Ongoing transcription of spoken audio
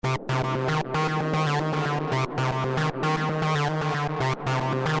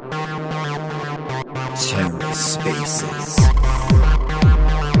TerraSpaces.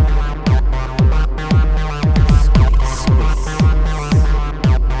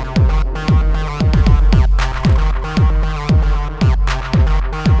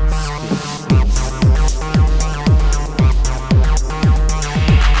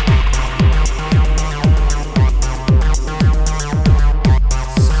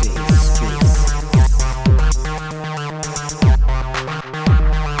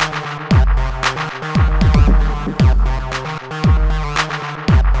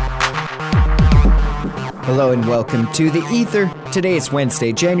 Hello and welcome to The Ether. Today is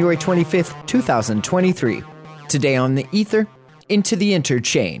Wednesday, January 25th, 2023. Today on The Ether, into the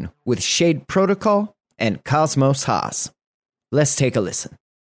Interchain with Shade Protocol and Cosmos HOSS. Let's take a listen.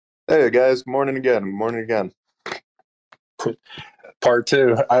 Hey guys, good morning again. Part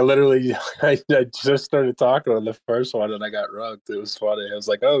two. I just started talking on the first one and I got rugged. It was funny. I was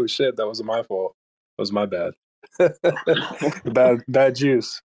like, oh shit, that wasn't my fault. It was my bad. bad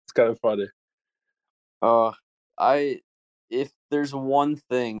juice. It's kind of funny. If there's one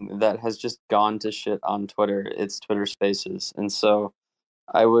thing that has just gone to shit on Twitter, it's Twitter Spaces, and so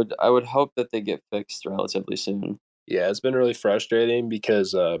I would hope that they get fixed relatively soon. Yeah, it's been really frustrating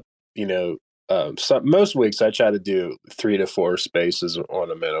because most weeks I try to do 3 to 4 spaces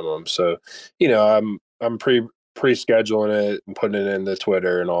on a minimum. So, I'm pre-scheduling it and putting it into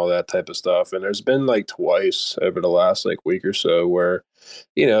Twitter and all that type of stuff. And there's been like twice over the last week or so where,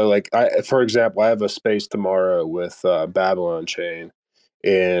 for example, I have a space tomorrow with Babylon Chain,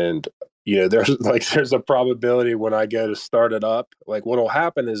 and there's a probability when I go to start it up, what'll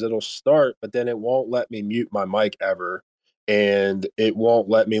happen is it'll start, but then it won't let me mute my mic ever. And it won't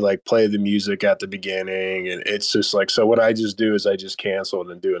let me play the music at the beginning. And it's just so what I just do is I just cancel it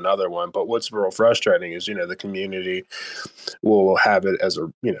and do another one. But what's real frustrating is, the community will have it as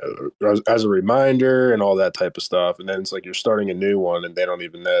a reminder and all that type of stuff. And then it's you're starting a new one and they don't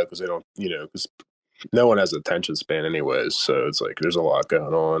even know because they don't, because no one has attention span anyways. So it's there's a lot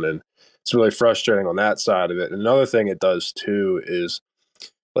going on, and it's really frustrating on that side of it. And another thing it does too is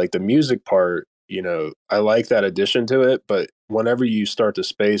the music part. I like that addition to it, but whenever you start the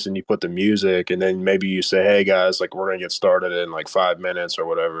space and you put the music and then maybe you say, hey guys, we're going to get started in 5 minutes or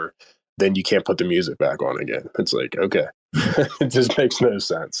whatever, then you can't put the music back on again. It's okay. It just makes no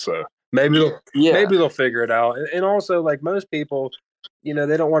sense. So maybe they'll figure it out. And also most people, they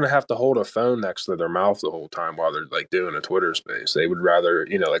don't want to have to hold a phone next to their mouth the whole time while they're doing a Twitter space. They would rather,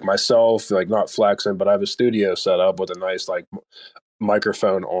 myself, not flexing, but I have a studio set up with a nice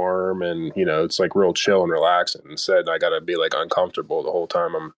microphone arm, and it's real chill and relaxing. Instead I gotta be uncomfortable the whole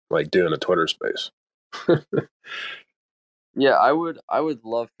time I'm doing a Twitter space. Yeah, I would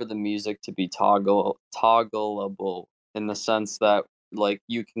love for the music to be toggleable in the sense that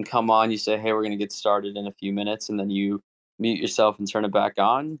you can come on, you say, hey, we're gonna get started in a few minutes, and then you mute yourself and turn it back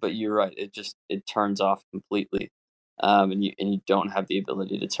on. But you're right, it turns off completely, and you don't have the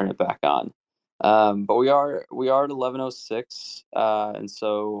ability to turn it back on. But we are at 11:06, and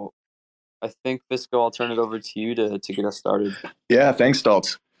so I think Fisco, I'll turn it over to you to get us started. Yeah, thanks,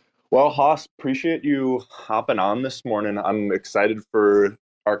 Stoltz. Well, Hoss, appreciate you hopping on this morning. I'm excited for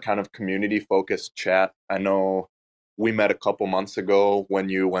our kind of community-focused chat. I know we met a couple months ago when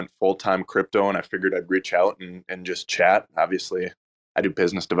you went full-time crypto, and I figured I'd reach out and just chat. Obviously, I do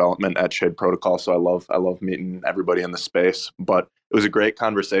business development at Shade Protocol, so I love meeting everybody in the space. But it was a great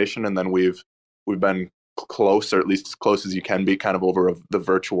conversation, and then we've been close, or at least as close as you can be, kind of over the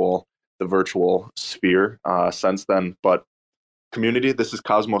virtual sphere since then. But community, this is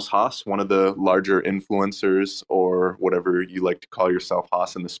Cosmos HOSS, one of the larger influencers, or whatever you like to call yourself,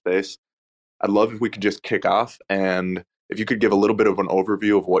 HOSS, in the space. I'd love if we could just kick off, and if you could give a little bit of an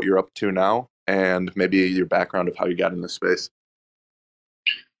overview of what you're up to now, and maybe your background of how you got in this space.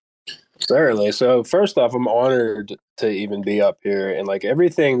 Certainly. So first off, I'm honored to even be up here, and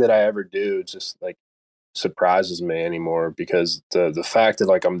everything that I ever do just surprises me anymore, because the fact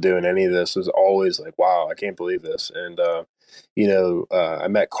that I'm doing any of this is always wow, I can't believe this. And I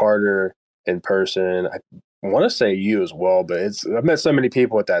met Carter in person. I want to say you as well, but I've met so many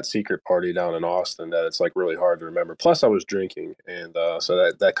people at that secret party down in Austin that it's really hard to remember. Plus I was drinking, and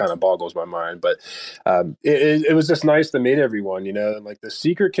so that kind of boggles my mind. But it was just nice to meet everyone, and the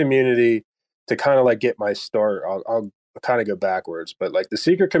secret community, to kind of get my start. I'll kind of go backwards, but the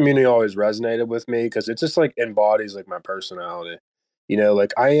secret community always resonated with me because it just embodies my personality.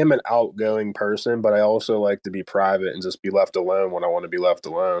 I am an outgoing person, but I also like to be private and just be left alone when I want to be left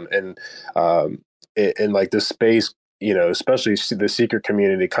alone. And this space especially the secret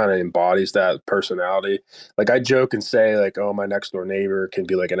community kind of embodies that personality. Like I joke and say like, oh, my next door neighbor can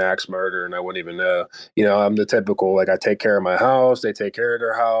be like an axe murderer and I wouldn't even know. I'm the typical, like I take care of my house, they take care of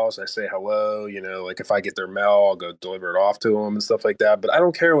their house, I say hello, like if I get their mail, I'll go deliver it off to them and stuff like that. But I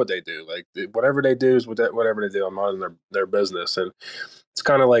don't care what they do. Like whatever they do is whatever they do. I'm not in their business. And it's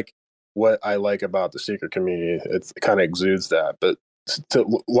kind of like what I like about the secret community. It kind of exudes that. But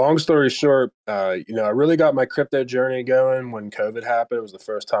long story short, I really got my crypto journey going when COVID happened. It was the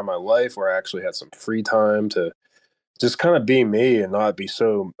first time in my life where I actually had some free time to just kind of be me and not be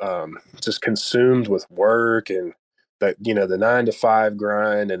so just consumed with work and that, the 9 to 5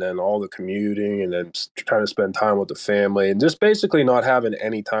 grind and then all the commuting and then trying to spend time with the family and just basically not having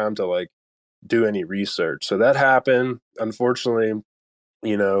any time to like do any research. So that happened, unfortunately,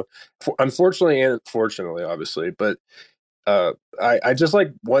 unfortunately and fortunately, obviously, but I just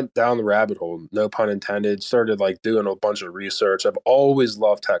like went down the rabbit hole, no pun intended, started like doing a bunch of research. I've always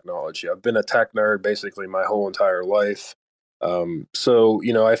loved technology. I've been a tech nerd basically my whole entire life. So,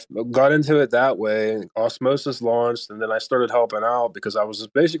 I got into it that way. Osmosis launched, and then I started helping out because I was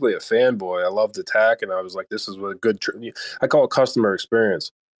just basically a fanboy. I loved the tech, and I was like, this is a good, I call it customer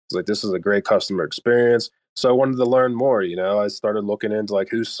experience. It's like, this is a great customer experience. So I wanted to learn more, I started looking into like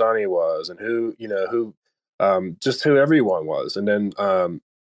who Sonny was and who just who everyone was. And then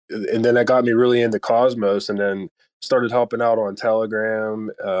that got me really into Cosmos and then started helping out on Telegram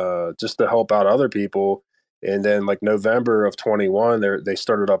just to help out other people. And then like November of 21, they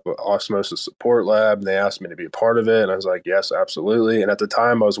started up an Osmosis support lab and they asked me to be a part of it. And I was like, yes, absolutely. And at the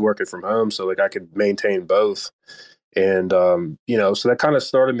time I was working from home, so like I could maintain both. And, so that kind of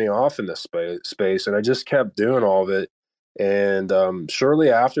started me off in this space and I just kept doing all of it. And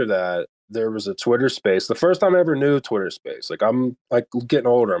shortly after that, there was a Twitter space. The first time I ever knew Twitter space. Like I'm like getting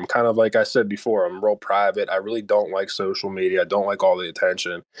older. I'm kind of like I said before, I'm real private. I really don't like social media. I don't like all the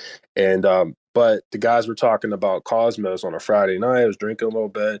attention. And but the guys were talking about Cosmos on a Friday night. I was drinking a little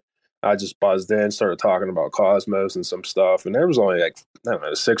bit. I just buzzed in, started talking about Cosmos and some stuff. And there was only like, I don't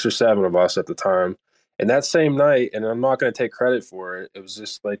know, 6 or 7 of us at the time. And that same night, and I'm not going to take credit for it, it was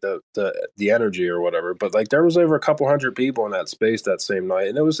just like the energy or whatever. But like there was over a couple hundred people in that space that same night,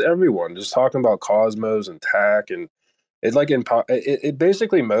 and it was everyone just talking about Cosmos and tech, and it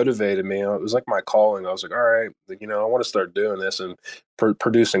basically motivated me. It was like my calling. I was like, all right, I want to start doing this and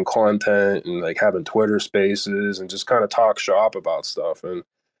producing content and like having Twitter spaces and just kind of talk shop about stuff. And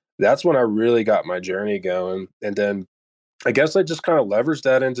that's when I really got my journey going. And then I guess I just kind of leveraged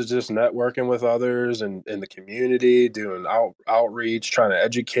that into just networking with others and in the community, doing outreach, trying to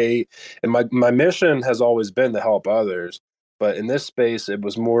educate. And my mission has always been to help others, but in this space, it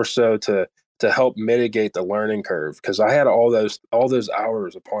was more so to help mitigate the learning curve because I had all those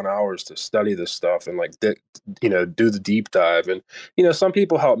hours upon hours to study this stuff and like do the deep dive. And some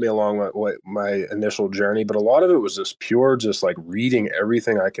people helped me along my initial journey, but a lot of it was just pure, just like reading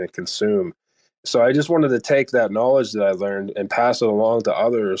everything I can consume. So I just wanted to take that knowledge that I learned and pass it along to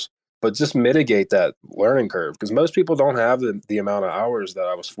others, but just mitigate that learning curve because most people don't have the amount of hours that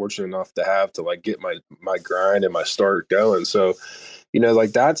I was fortunate enough to have to like get my grind and my start going. So,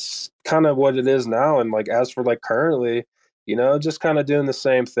 like that's kind of what it is now. And like as for like currently, just kind of doing the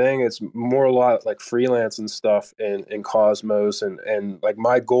same thing. It's more a lot like freelance and stuff in Cosmos. And like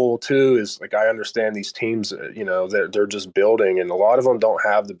my goal too is like I understand these teams, they're just building and a lot of them don't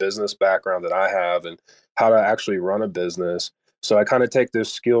have the business background that I have and how to actually run a business. So I kind of take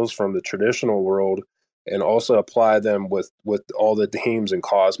those skills from the traditional world and also apply them with all the teams in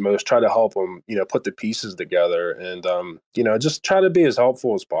Cosmos, try to help them, put the pieces together and, just try to be as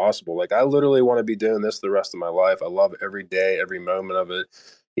helpful as possible. Like I literally want to be doing this the rest of my life. I love every day, every moment of it.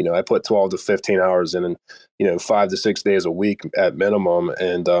 I put 12 to 15 hours in and, 5 to 6 days a week at minimum.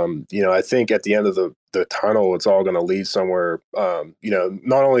 And, I think at the end of the tunnel, it's all going to lead somewhere,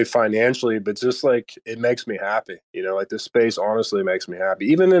 not only financially, but just like it makes me happy, like this space honestly makes me happy,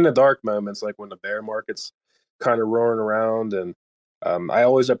 even in the dark moments, like when the bear market's kind of roaring around. And I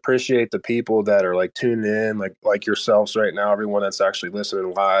always appreciate the people that are like tuning in, like yourselves right now, everyone that's actually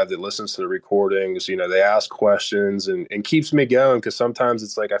listening live, that listens to the recordings, they ask questions and keeps me going. Cause sometimes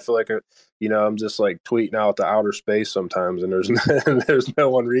it's like, I feel like, I'm just like tweeting out to outer space sometimes and there's no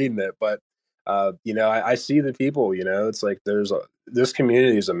one reading it. But, I see the people, it's like this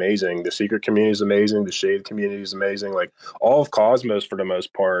community is amazing. The secret community is amazing. The shade community is amazing. Like all of Cosmos for the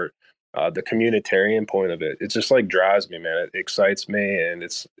most part, the communitarian point of it just like drives me, man. It excites me, and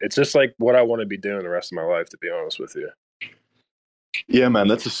it's just like what I want to be doing the rest of my life, to be honest with you. Yeah, man,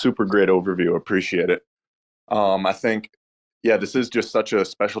 that's a super great overview. Appreciate it. I think Yeah, this is just such a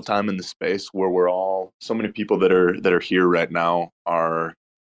special time in the space where we're all so many people that are here right now are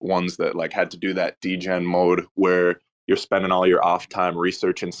ones that like had to do that degen mode where you're spending all your off time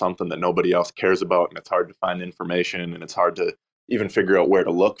researching something that nobody else cares about, and it's hard to find information and it's hard to even figure out where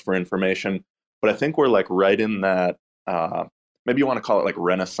to look for information. But I think we're like right in that maybe you want to call it like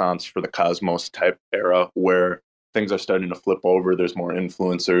renaissance for the Cosmos type era where things are starting to flip over. There's more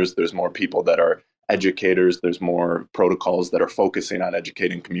influencers, there's more people that are educators, there's more protocols that are focusing on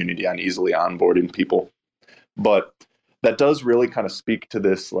educating community, on easily onboarding people. But that does really kind of speak to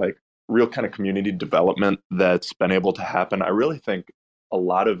this like real kind of community development that's been able to happen. I really think a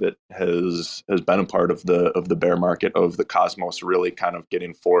lot of it has been a part of the bear market, of the Cosmos really kind of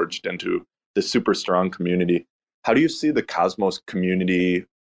getting forged into this super strong community. How do you see the Cosmos community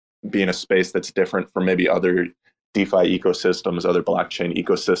being a space that's different from maybe other DeFi ecosystems, other blockchain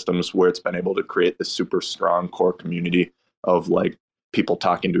ecosystems, where it's been able to create this super strong core community of like people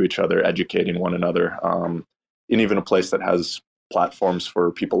talking to each other, educating one another, and even a place that has platforms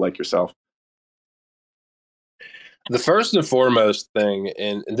for people like yourself? The first and foremost thing,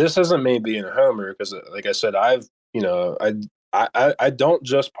 and this isn't me being a homer, because like I said, I don't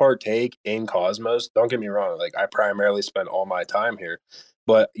just partake in Cosmos. Don't get me wrong. Like I primarily spend all my time here,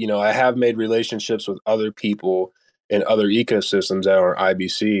 but I have made relationships with other people in other ecosystems that are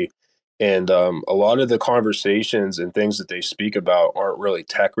IBC. And a lot of the conversations and things that they speak about aren't really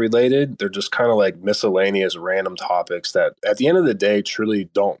tech related. They're just kind of like miscellaneous random topics that at the end of the day truly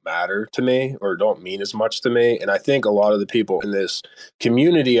don't matter to me or don't mean as much to me. And I think a lot of the people in this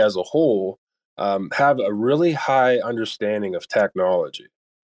community as a whole have a really high understanding of technology.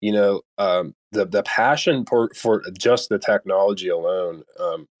 The passion for just the technology alone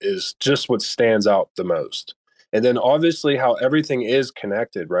is just what stands out the most. And then obviously how everything is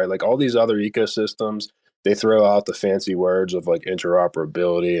connected, right? Like all these other ecosystems, they throw out the fancy words of like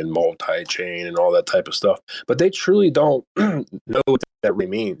interoperability and multi-chain and all that type of stuff, but they truly don't know what that really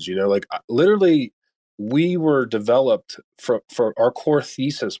means. Like literally we were developed for our core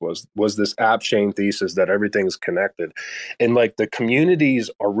thesis was this app chain thesis that everything's connected, and like the communities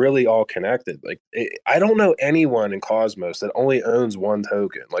are really all connected. Like I don't know anyone in Cosmos that only owns one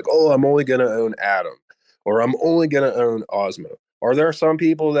token. Like, oh, I'm only going to own Atom, or I'm only going to own Osmo. Are there some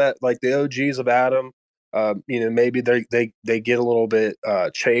people that like the OGs of Atom? Maybe they get a little bit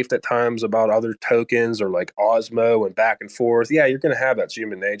chafed at times about other tokens or like Osmo and back and forth. Yeah, you're going to have that's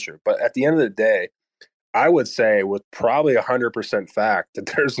human nature. But at the end of the day, I would say with probably 100% fact that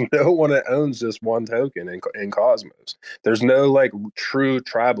there's no one that owns just one token in Cosmos. There's no like true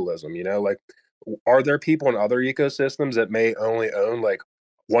tribalism, like are there people in other ecosystems that may only own like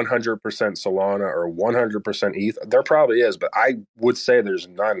 100% Solana or 100% ETH? There probably is, but I would say there's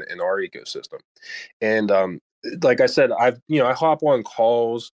none in our ecosystem. And like I said, I hop on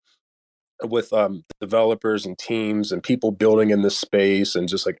calls with developers and teams and people building in this space and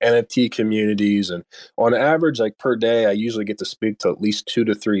just like NFT communities. And on average, like per day, I usually get to speak to at least 2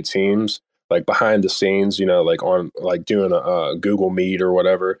 to 3 teams, like behind the scenes, like on like doing a Google Meet or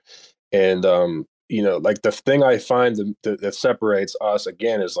whatever. And, like the thing I find that separates us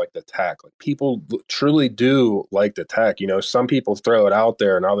again is like the tech. Like people truly do like the tech. Some people throw it out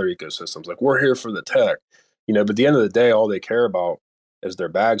there in other ecosystems, like we're here for the tech, but at the end of the day, all they care about is their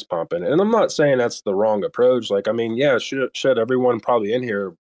bags pumping. And I'm not saying that's the wrong approach. Like, I mean, yeah, should everyone probably in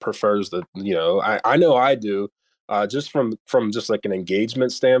here prefers the, I know I do, just from just like an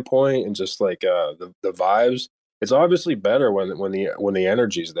engagement standpoint and just like the vibes. It's obviously better when the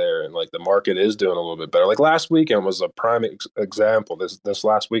energy's there and like the market is doing a little bit better. Like last weekend was a prime example. This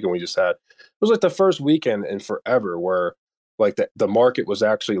last weekend we just had, it was like the first weekend in forever where like the market was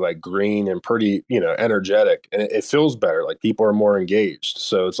actually like green and pretty, energetic, and it feels better. Like people are more engaged.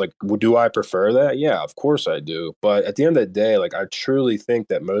 So it's like, well, do I prefer that? Yeah, of course I do. But at the end of the day, like I truly think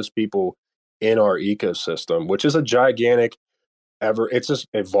that most people in our ecosystem, which is a gigantic it's just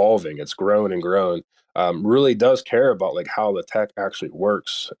evolving, it's grown and grown, really does care about like how the tech actually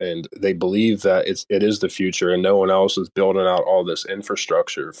works, and they believe that it is the future, and no one else is building out all this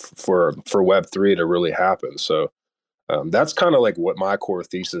infrastructure for Web3 to really happen. So that's kind of like what my core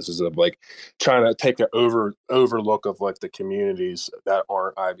thesis is of like trying to take an overlook of like the communities that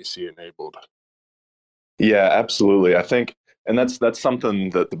aren't IVC enabled. Yeah, absolutely. I think, and that's something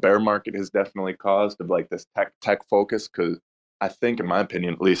that the bear market has definitely caused, of like this tech focus. Because I think, in my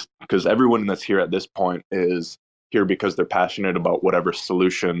opinion, at least, because everyone that's here at this point is here because they're passionate about whatever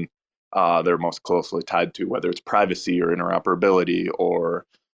solution they're most closely tied to, whether it's privacy or interoperability or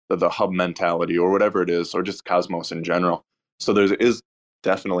the hub mentality or whatever it is, or just Cosmos in general. So there is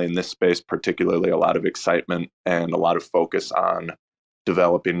definitely in this space, particularly a lot of excitement and a lot of focus on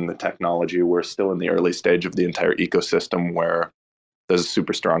developing the technology. We're still in the early stage of the entire ecosystem where there's a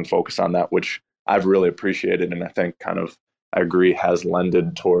super strong focus on that, which I've really appreciated. And I think kind of, I agree, has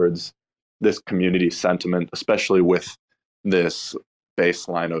lended towards this community sentiment, especially with this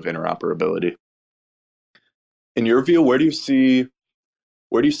baseline of interoperability. In your view, where do you see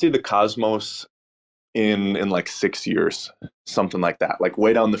the Cosmos in like 6 years, something like that, like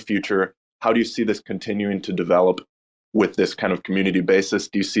way down the future? How do you see this continuing to develop with this kind of community basis?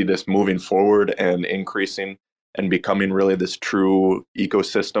 Do you see this moving forward and increasing and becoming really this true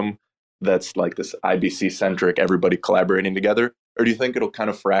ecosystem that's like this IBC centric, everybody collaborating together? Or do you think it'll kind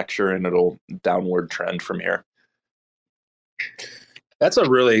of fracture and it'll downward trend from here? That's a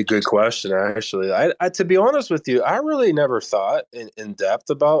really good question, actually. I to be honest with you, I really never thought in depth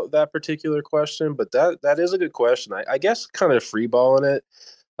about that particular question, but that is a good question. I guess kind of freeballing it.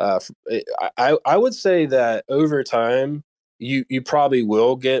 I would say that over time, you probably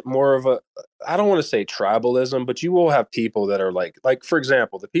will get more of a, I don't want to say tribalism, but you will have people that are like for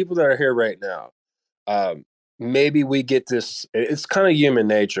example, the people that are here right now. Um, Maybe we get this. It's kind of human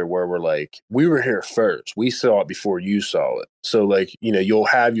nature where we're like, we were here first. We saw it before you saw it. So like, you'll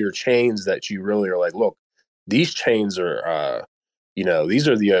have your chains that you really are like, look, these chains are, these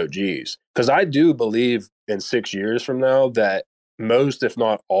are the OGs. Because I do believe in 6 years from now that most, if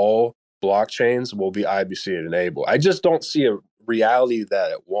not all, blockchains will be IBC enabled. I just don't see a reality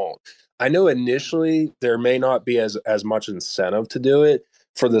that it won't. I know initially there may not be as much incentive to do it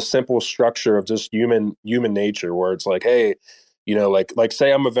for the simple structure of just human nature, where it's like, hey, like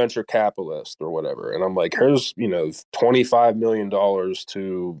say I'm a venture capitalist or whatever, and I'm like, here's $25 million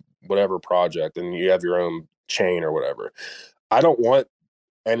to whatever project, and you have your own chain or whatever. I don't want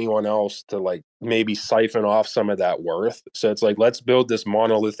anyone else to like maybe siphon off some of that worth. So it's like, let's build this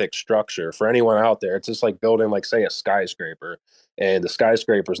monolithic structure for anyone out there. It's just like building, like, say, a skyscraper, and the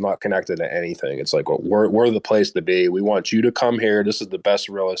skyscraper is not connected to anything. It's like, well, we're the place to be. We want you to come here. This is the best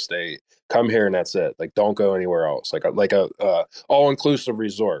real estate. Come here, and that's it. Like, don't go anywhere else. Like a all inclusive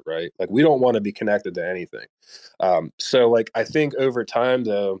resort, right? Like, we don't want to be connected to anything. So like, I think over time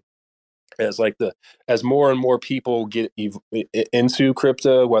though, as more and more people get into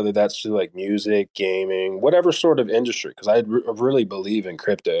crypto, whether that's through like music, gaming, whatever sort of industry, because I really believe in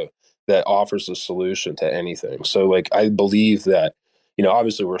crypto that offers a solution to anything. So like, I believe that,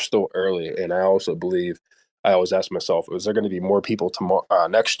 obviously we're still early, and I also believe, I always ask myself, is there going to be more people tomorrow,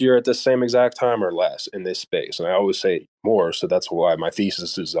 next year at the same exact time, or less in this space? And I always say more. So that's why my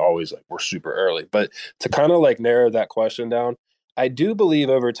thesis is always like, we're super early. But to kind of like narrow that question down, I do believe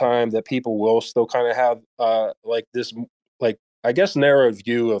over time that people will still kind of have like this, like, I guess, narrow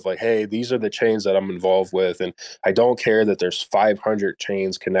view of like, hey, these are the chains that I'm involved with, and I don't care that there's 500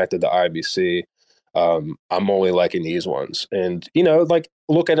 chains connected to IBC. I'm only liking these ones, and like,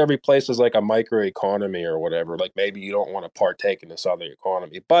 look at every place as like a micro economy or whatever. Like, maybe you don't want to partake in this other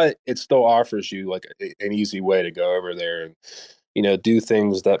economy, but it still offers you like an easy way to go over there and do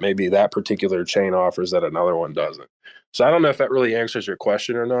things that maybe that particular chain offers that another one doesn't. So I don't know if that really answers your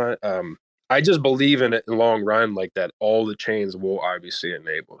question or not. I just believe in it in the long run, like that all the chains will IBC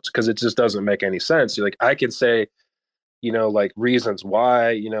enabled, because it just doesn't make any sense. Like, I could say, like, reasons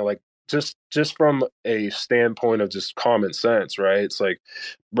why, like, just from a standpoint of just common sense, right? It's like,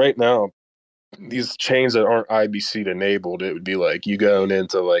 right now, these chains that aren't IBC enabled, it would be like you going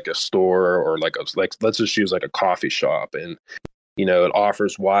into like a store, or like let's just use like a coffee shop, and it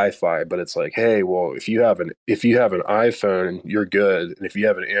offers Wi-Fi, but it's like, hey, well, if you have an iPhone, you're good, and if you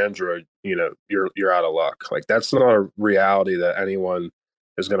have an Android, you're out of luck. Like, that's not a reality that anyone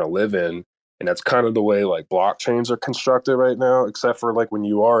is going to live in, and that's kind of the way like blockchains are constructed right now. Except for like when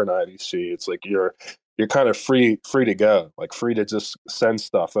you are an IDC, it's like you're kind of free to go, like free to just send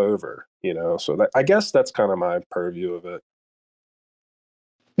stuff over. So I guess that's kind of my purview of it.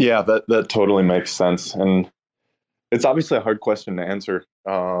 Yeah, that totally makes sense. And it's obviously a hard question to answer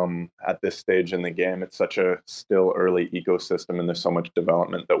at this stage in the game. It's such a still early ecosystem, and there's so much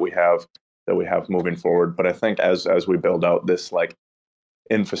development that we have moving forward. But I think as we build out this like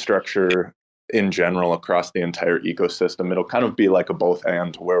infrastructure in general across the entire ecosystem, it'll kind of be like a both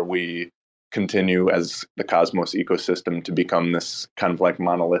and, where we continue as the Cosmos ecosystem to become this kind of like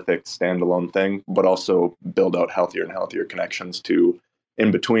monolithic standalone thing, but also build out healthier and healthier connections to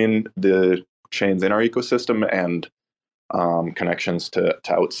in between the chains in our ecosystem and connections to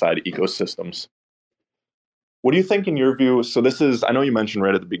outside ecosystems. What do you think in your view? So this is, I know you mentioned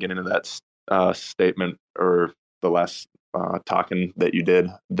right at the beginning of that statement, or the last talking that you did,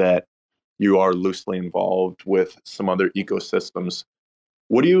 that you are loosely involved with some other ecosystems.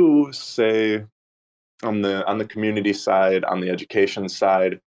 What do you say on the community side, on the education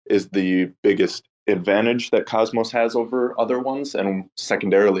side, is the biggest advantage that Cosmos has over other ones? And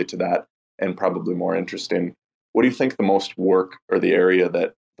secondarily to that, and probably more interesting, what do you think the most work, or the area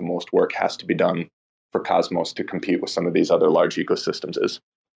that the most work has to be done for Cosmos to compete with some of these other large ecosystems is?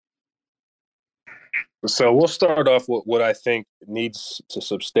 So we'll start off with what I think needs to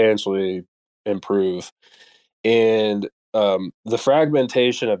substantially improve. And the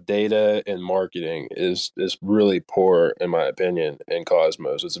fragmentation of data and marketing is really poor, in my opinion, in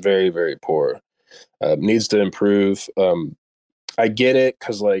Cosmos. It's very, very poor. Needs to improve. I get it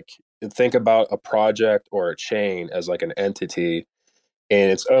because, like, think about a project or a chain as like an entity,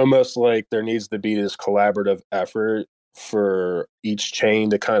 and it's almost like there needs to be this collaborative effort for each chain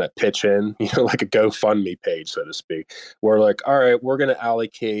to kind of pitch in, like a GoFundMe page, so to speak. We're like, all right, we're going to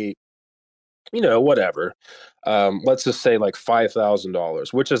allocate, whatever. Let's just say like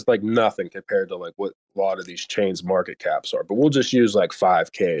 $5,000, which is like nothing compared to like what a lot of these chains market caps are. But we'll just use like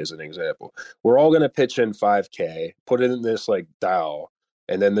 5K as an example. We're all going to pitch in 5K, put it in this like DAO.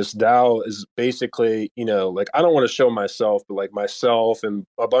 And then this DAO is basically, like, I don't want to show myself, but like myself and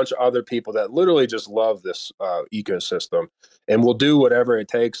a bunch of other people that literally just love this ecosystem, and will do whatever it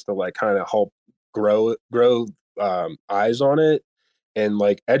takes to like kind of help grow eyes on it and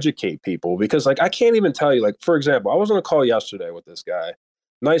like educate people. Because like I can't even tell you, like, for example, I was on a call yesterday with this guy,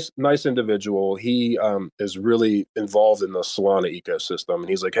 nice individual. He is really involved in the Solana ecosystem, and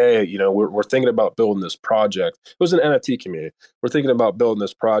he's like, hey, we're thinking about building this project. It was an NFT community. We're thinking about building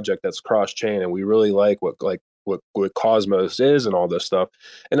this project that's cross chain, and we really like what Cosmos is and all this stuff.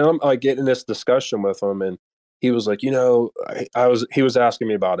 And then I'm like getting this discussion with him, and he was like, he was asking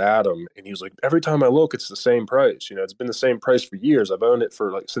me about Atom, and he was like, every time I look, it's the same price. It's been the same price for years. I've owned it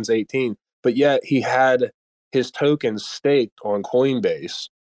for like since 18, but yet he had his tokens staked on Coinbase.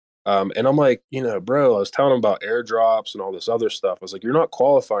 And I'm like, bro, I was telling him about airdrops and all this other stuff. I was like, you're not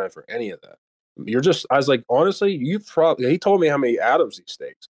qualifying for any of that. I was like, honestly, he told me how many atoms he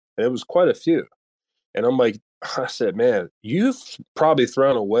stakes, and it was quite a few. And I'm like, I said, man, you've probably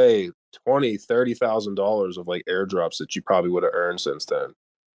thrown away $20,000-$30,000 of like airdrops that you probably would have earned since then.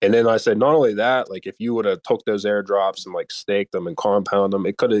 And then I said, not only that, like if you would have took those airdrops and like staked them and compound them,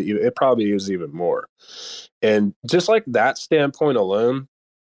 it probably was even more. And just like that standpoint alone,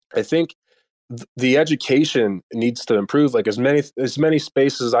 I think the education needs to improve. Like as many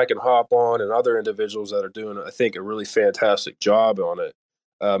spaces I can hop on, and other individuals that are doing, I think, a really fantastic job on it.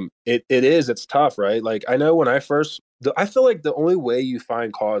 It's tough, right? Like I know when I feel like the only way you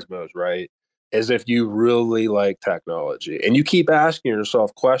find Cosmos, right, is if you really like technology and you keep asking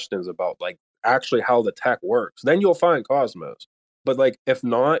yourself questions about like actually how the tech works. Then you'll find Cosmos. But like if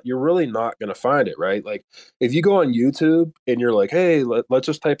not, you're really not going to find it, right? Like if you go on YouTube and you're like, hey, let's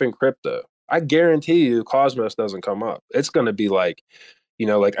just type in crypto, I guarantee you Cosmos doesn't come up. It's going to be like,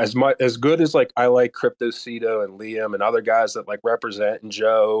 like as good as like I like Crypto Ceto and Liam and other guys that like represent, and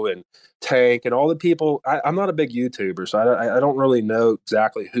Joe and Tank and all the people. I'm not a big YouTuber, so I don't really know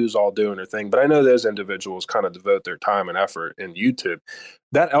exactly who's all doing their thing, but I know those individuals kind of devote their time and effort in YouTube.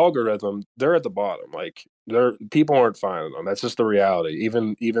 That algorithm, they're at the bottom. Like people aren't finding them. That's just the reality.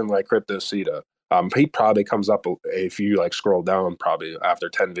 Even like Crypto Ceto. He probably comes up if you like scroll down probably after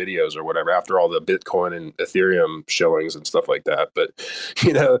 10 videos or whatever, after all the Bitcoin and Ethereum shillings and stuff like that. But,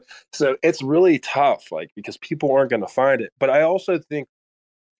 so it's really tough, like, because people aren't going to find it. But I also think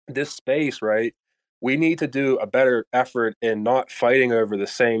this space, right, we need to do a better effort in not fighting over the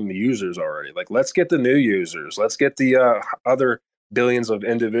same users already. Like, let's get the new users. Let's get the other billions of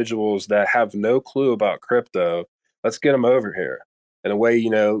individuals that have no clue about crypto. Let's get them over here in a way,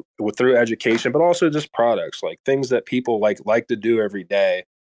 through education, but also just products, like things that people like to do every day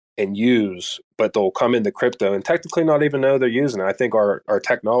and use, but they'll come into crypto and technically not even know they're using it. I think our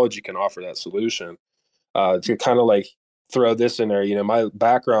technology can offer that solution to kind of like throw this in there. My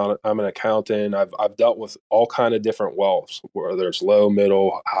background, I'm an accountant. I've dealt with all kind of different wealths, whether it's low,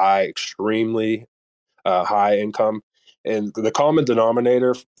 middle, high, extremely high income. And the common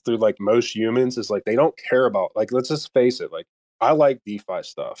denominator through like most humans is like they don't care about, like, let's just face it, like I like DeFi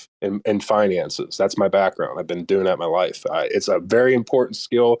stuff and finances. That's my background. I've been doing that my life. It's a very important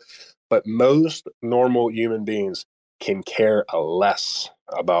skill, but most normal human beings can care less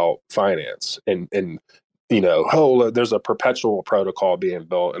about finance and there's a perpetual protocol being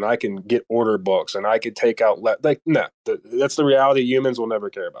built, and I can get order books, and I could take out no, that's the reality. Humans will never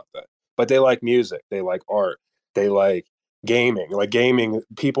care about that, but they like music, they like art, they like gaming. Like gaming,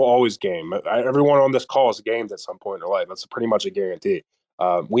 people always game. Everyone on this call has gamed at some point in their life. That's pretty much a guarantee.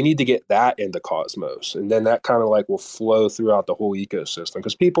 We need to get that into Cosmos, and then that kind of like will flow throughout the whole ecosystem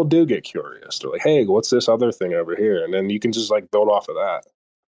because people do get curious. They're like, "Hey, what's this other thing over here?" And then you can just like build off of that.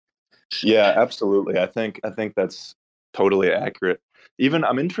 Yeah, absolutely. I think that's totally accurate. Even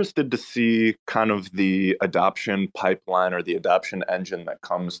I'm interested to see kind of the adoption pipeline or the adoption engine that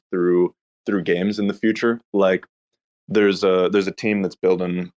comes through games in the future. Like there's a team that's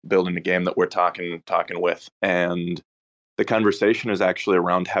building a game that we're talking with, and the conversation is actually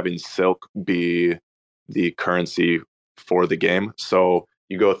around having Silk be the currency for the game. So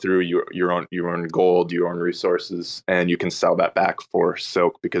you go through you earn gold, you earn resources, and you can sell that back for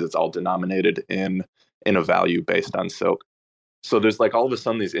Silk because it's all denominated in a value based on Silk. So there's like all of a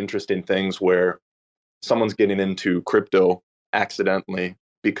sudden these interesting things where someone's getting into crypto accidentally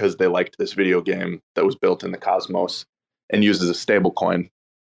because they liked this video game that was built in the Cosmos and uses a stable coin,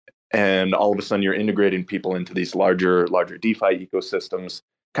 and all of a sudden you're integrating people into these larger DeFi ecosystems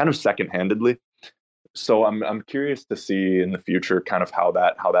kind of second-handedly. So I'm curious to see in the future kind of how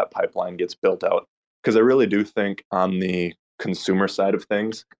that pipeline gets built out, because I really do think on the consumer side of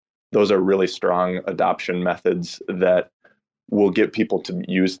things, those are really strong adoption methods that will get people to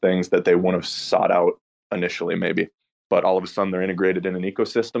use things that they wouldn't have sought out initially maybe, but all of a sudden they're integrated in an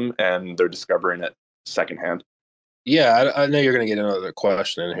ecosystem and they're discovering it secondhand. Yeah, I know you're going to get another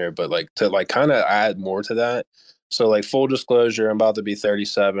question in here, but like to like kind of add more to that. So like full disclosure, I'm about to be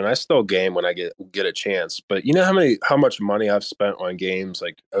 37. I still game when I get a chance, but you know how much money I've spent on games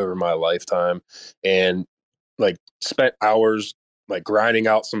like over my lifetime, and like spent hours like grinding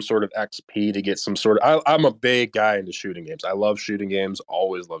out some sort of XP to get some sort of. I'm a big guy into shooting games. I love shooting games.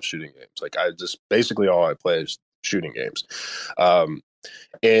 Always love shooting games. Like I just basically all I play is shooting games. Um,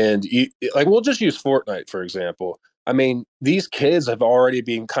 and like we'll just use Fortnite for example. I mean, these kids have already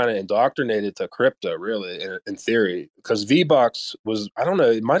been kind of indoctrinated to crypto, really, in theory, because V-Bucks was, I don't know,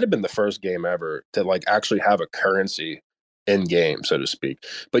 it might have been the first game ever to like actually have a currency in game, so to speak.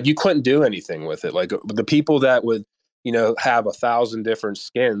 But you couldn't do anything with it. Like the people that would, have 1,000 different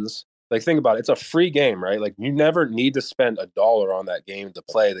skins. Like think about it, it's a free game, right? Like you never need to spend $1 on that game to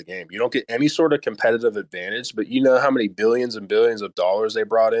play the game. You don't get any sort of competitive advantage, but you know how many billions and billions of dollars they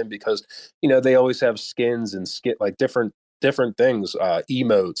brought in because they always have skins and like different things,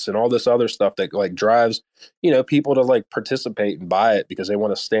 emotes and all this other stuff that like drives people to like participate and buy it because they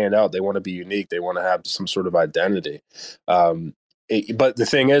want to stand out, they want to be unique, they want to have some sort of identity. But the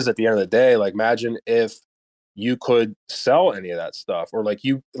thing is, at the end of the day, like imagine if you could sell any of that stuff, or like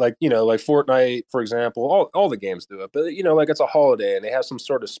like Fortnite, for example, all the games do it, but like it's a holiday and they have some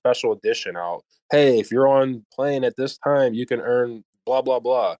sort of special edition out. Hey, if you're on playing at this time, you can earn blah blah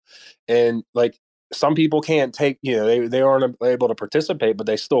blah. And like some people can't take, they aren't able to participate, but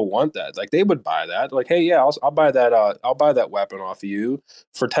they still want that. Like they would buy that. Like, hey, yeah, I'll buy that. I'll buy that weapon off of you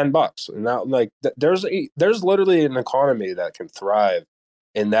for $10. And now, like, there's literally an economy that can thrive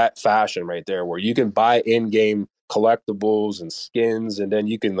in that fashion right there, where you can buy in-game collectibles and skins, and then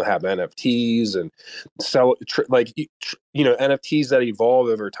you can have NFTs and sell NFTs that evolve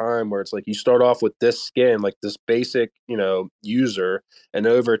over time, where it's like you start off with this skin, like this basic user, and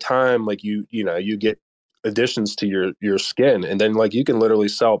over time like you get additions to your skin, and then like you can literally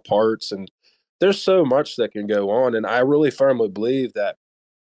sell parts, and there's so much that can go on. And I really firmly believe that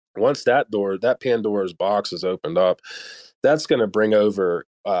once that Pandora's box is opened up, that's going to bring over,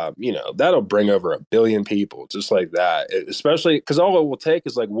 that'll bring over 1 billion people just like that. Especially because all it will take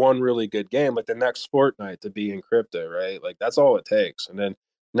is like one really good game, like the next Fortnite, to be in crypto, right? Like that's all it takes. And then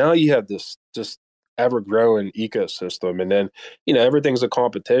now you have this just ever growing ecosystem. And then, everything's a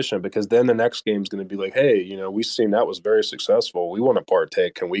competition, because then the next game is going to be like, hey, we've seen that was very successful. We want to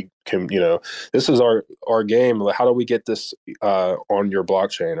partake. This is our game. How do we get this on your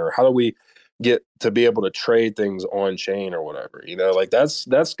blockchain, or how do we get to be able to trade things on chain or whatever, like that's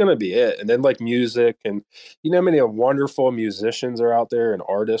going to be it. And then like music, and how many wonderful musicians are out there and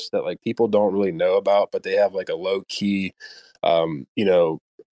artists that like people don't really know about, but they have like a low key,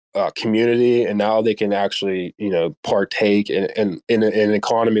 community, and now they can actually partake in an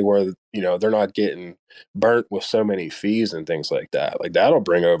economy where they're not getting burnt with so many fees and things like that. Like that'll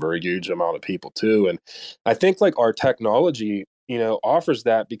bring over a huge amount of people too. And I think like our technology offers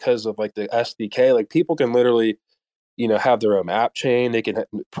that, because of like the SDK. Like people can literally have their own app chain. They can,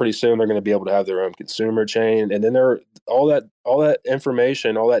 pretty soon they're going to be able to have their own consumer chain, and then all that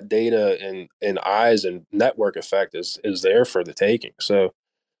information, all that data and eyes and network effect is there for the taking. So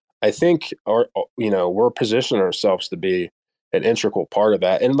I think we're positioning ourselves to be an integral part of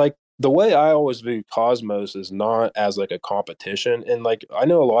that. And like the way I always view Cosmos is not as like a competition. And like, I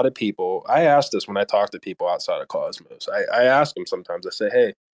know a lot of people, I ask this when I talk to people outside of Cosmos. I ask them sometimes, I say,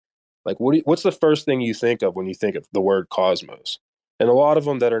 hey, like, what's the first thing you think of when you think of the word Cosmos? And a lot of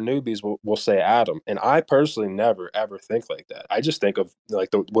them that are newbies will say Atom. And I personally never, ever think like that. I just think of like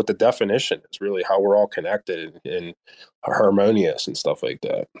what the definition is, really how we're all connected and harmonious and stuff like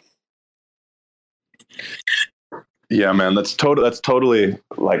that. Yeah, man, that's totally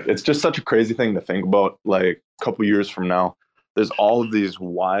like, it's just such a crazy thing to think about. Like a couple years from now, there's all of these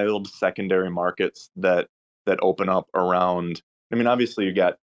wild secondary markets that open up around. I mean, obviously you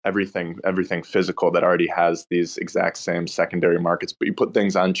got everything physical that already has these exact same secondary markets, but you put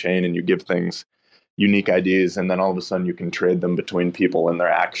things on chain and you give things unique IDs, and then all of a sudden you can trade them between people, and they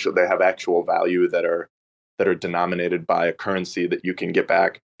have actual value that are denominated by a currency that you can get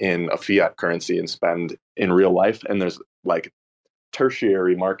back in a fiat currency and spend in real life. And there's like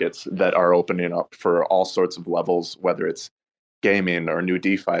tertiary markets that are opening up for all sorts of levels, whether it's gaming or new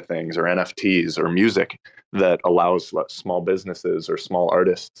DeFi things or NFTs or music, that allows small businesses or small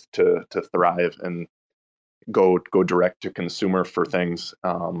artists to thrive and go direct to consumer for things.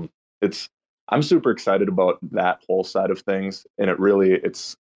 It's I'm super excited about that whole side of things, and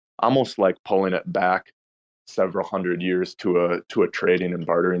it's almost like pulling it back several hundred years to a trading and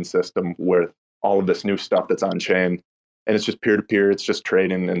bartering system with all of this new stuff that's on chain, and it's just peer to peer. It's just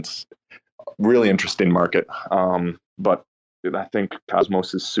trading, and it's a really interesting market. But I think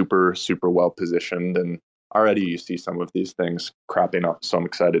Cosmos is super well positioned, and already you see some of these things cropping up. So I'm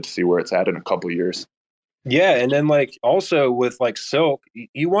excited to see where it's at in a couple of years. Yeah, and then like also with like Silk,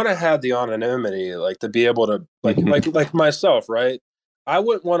 you want to have the anonymity, like to be able to like myself, right? I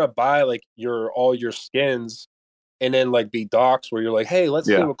wouldn't want to buy like all your skins and then like be docs where you're like, hey, let's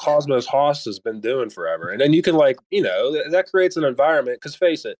see Yeah. what Cosmos HOSS has been doing forever, and then you can like that creates an environment. Because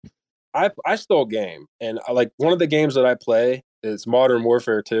face it, I still game, and like one of the games that I play is Modern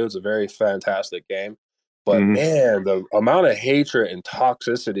Warfare 2. It's a very fantastic game. But Mhm. man, the amount of hatred and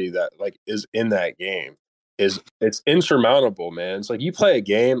toxicity that like is in that game it's insurmountable, man. It's like you play a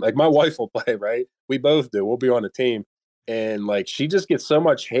game, like my wife will play, right? We both do. We'll be on a team. And like she just gets so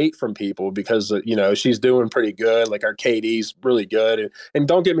much hate from people because she's doing pretty good. Like our KD's really good, and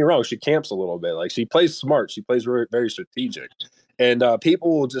don't get me wrong, she camps a little bit. Like she plays smart, she plays very, very strategic, and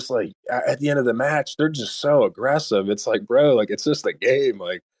people will just like at the end of the match, they're just so aggressive. It's like, bro, like it's just a game.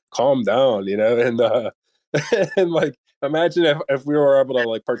 Like calm down, and and like imagine if we were able to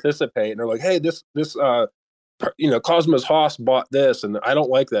like participate and they're like, hey, this Cosmos Haas bought this and I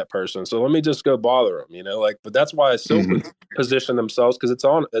don't like that person, so let me just go bother him, like. But that's why Silk would position themselves, because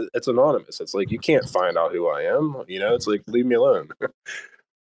it's anonymous. It's like you can't find out who I am, it's like leave me alone.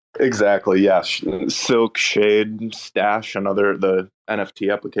 Exactly. Yeah. Silk, Shade, Stash, the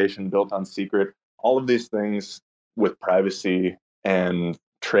NFT application built on Secret. All of these things with privacy and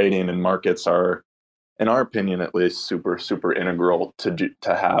trading and markets are, in our opinion, at least, super integral to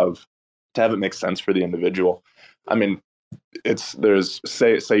have it make sense for the individual. I mean,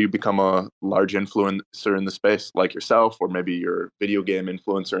 say you become a large influencer in the space like yourself, or maybe you're a video game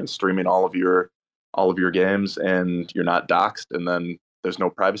influencer and streaming all of your games, and you're not doxxed, and then there's no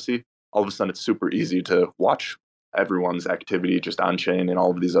privacy. All of a sudden it's super easy to watch everyone's activity just on chain and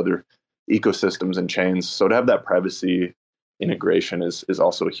all of these other ecosystems and chains. So to have that privacy integration is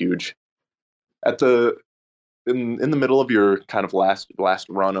also huge. At the in the middle of your kind of last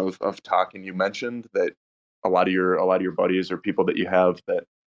run of talking, you mentioned that a lot of your buddies or people that you have that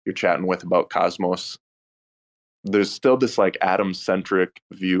you're chatting with about Cosmos, there's still this like atom centric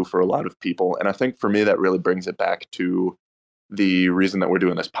view for a lot of people, and I think for me that really brings it back to the reason that we're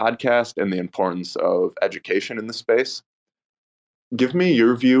doing this podcast and the importance of education in the space. Give me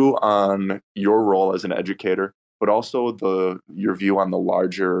your view on your role as an educator, but also your view on the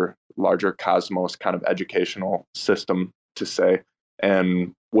larger Cosmos kind of educational system, to say,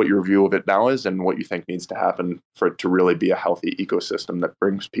 and what your view of it now is, and what you think needs to happen for it to really be a healthy ecosystem that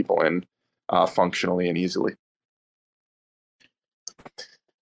brings people in functionally and easily.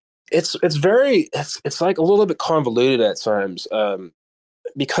 It's like a little bit convoluted at times,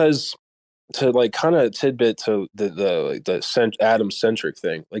 because to like kind of tidbit to the Atom centric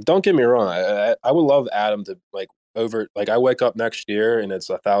thing. Like, don't get me wrong, I would love Atom to like I wake up next year and it's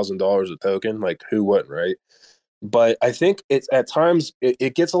 $1,000 a token. Like, who wouldn't, right? But I think it's at times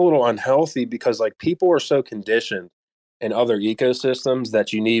it gets a little unhealthy because like people are so conditioned in other ecosystems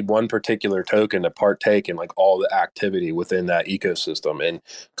that you need one particular token to partake in like all the activity within that ecosystem. And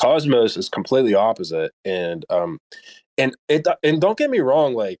Cosmos is completely opposite. And don't get me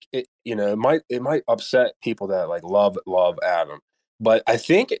wrong, like it might upset people that like love Atom, But I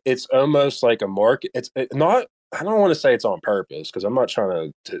think it's almost like a market. Not. I don't want to say it's on purpose because I'm not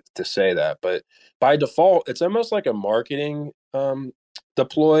trying to say that, but by default, it's almost like a marketing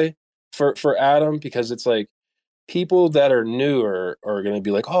deploy for Atom, because it's like people that are newer are going to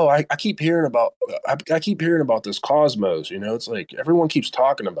be like, oh, I keep hearing about, I keep hearing about this Cosmos. It's like everyone keeps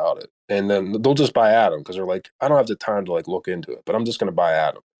talking about it, and then they'll just buy Atom because they're like, I don't have the time to like look into it, but I'm just going to buy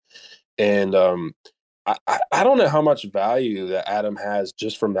Atom. And I don't know how much value that Atom has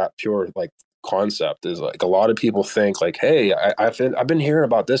just from that pure like concept. Is like a lot of people think like, hey, I've been hearing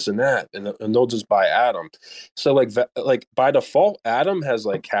about this and that, and they'll just buy Atom. So like by default, Atom has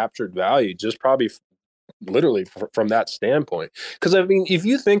like captured value just probably literally from that standpoint. Because I mean, if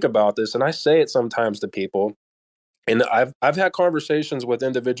you think about this, and I say it sometimes to people, and I've had conversations with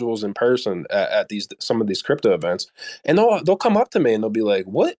individuals in person at these some of these crypto events, and they'll come up to me and they'll be like,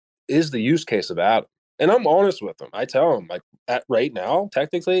 "What is the use case of Atom?" And I'm honest with them. I tell them like, at right now,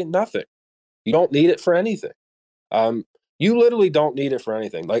 technically nothing. You don't need it for anything. Um, you literally don't need it for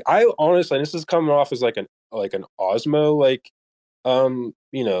anything. Like I honestly, and this is coming off as like an Osmo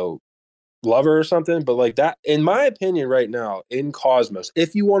you know lover or something, but like that, in my opinion, right now in Cosmos,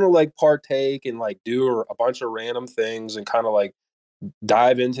 if you want to like partake and like do a bunch of random things and kind of like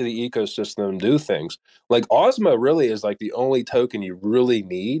dive into the ecosystem and do things, like Osmo really is like the only token you really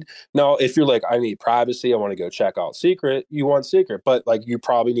need. Now, if you're like, I need privacy, I want to go check out Secret, you want Secret, but like you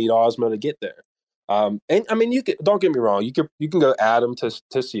probably need Osmo to get there. And I mean, you can, don't get me wrong, you can go Atom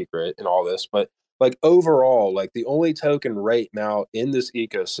to Secret and all this, but like overall, like the only token right now in this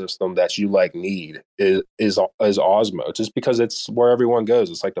ecosystem that you like need is Osmo, just because it's where everyone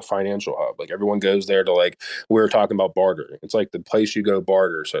goes. It's like the financial hub. Like everyone goes there to like, we were talking about barter. It's like the place you go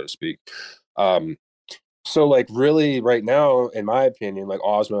barter, so to speak. Um, so like really right now, in my opinion, like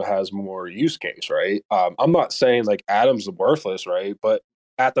Osmo has more use case, right? I'm not saying like Atom's worthless, right? But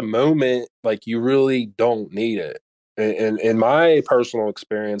at the moment, like you really don't need it. And in my personal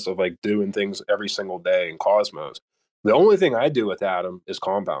experience of like doing things every single day in Cosmos, the only thing I do with Atom is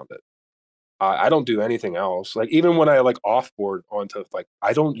compound it. I don't do anything else. Like even when I like offboard onto like,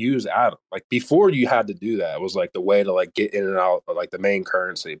 I don't use Atom. Like before, you had to do that. It was like the way to like get in and out of like the main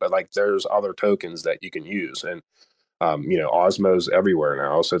currency. But like there's other tokens that you can use, and Osmo's everywhere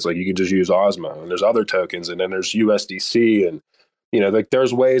now. So it's like you can just use Osmo, and there's other tokens, and then there's USDC, and like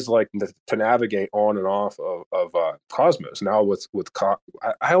there's ways like to navigate on and off of Cosmos. Now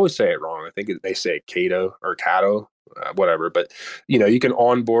I always say it wrong. I think they say Kato or Kato, whatever. But you can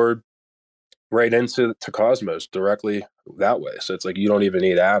onboard right into Cosmos directly that way. So it's like you don't even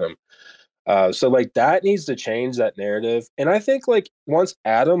need Atom. So like that needs to change that narrative. And I think like once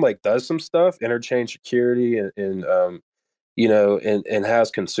Atom like does some stuff, interchange security and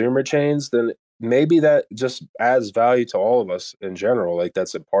has consumer chains, then maybe that just adds value to all of us in general. Like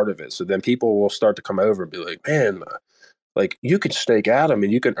that's a part of it. So then people will start to come over and be like, man, like you could stake Atom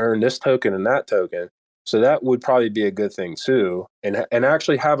and you can earn this token and that token. So that would probably be a good thing too, and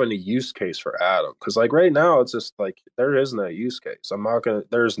actually having a use case for Atom, because like right now it's just like there is no use case. I'm not gonna.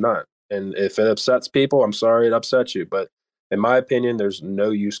 There's none, and if it upsets people, I'm sorry it upsets you, but in my opinion, there's no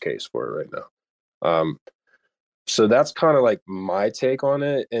use case for it right now. So that's kind of like my take on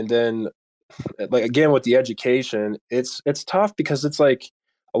it, and then like again with the education, it's tough because it's like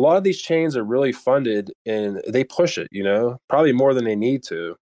a lot of these chains are really funded and they push it, probably more than they need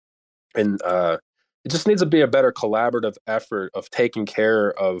to, and it just needs to be a better collaborative effort of taking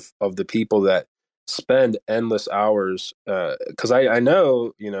care of the people that spend endless hours. Because I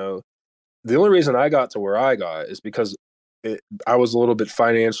know, the only reason I got to where I got is because I was a little bit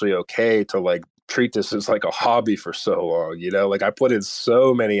financially okay to like treat this as like a hobby for so long. Like I put in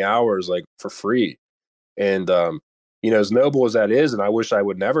so many hours like for free, and as noble as that is, and I wish I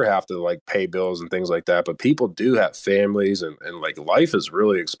would never have to like pay bills and things like that, but people do have families, and like life is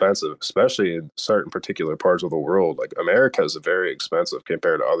really expensive, especially in certain particular parts of the world. Like America is very expensive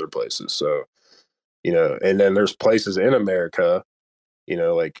compared to other places. So, and then there's places in America,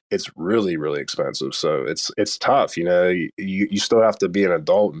 like it's really, really expensive. So it's tough, you still have to be an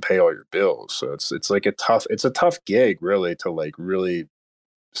adult and pay all your bills. So it's like it's a tough gig really to like really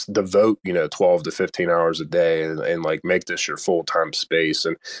devote 12 to 15 hours a day and like make this your full-time space,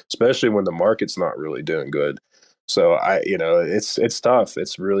 and especially when the market's not really doing good. So it's tough.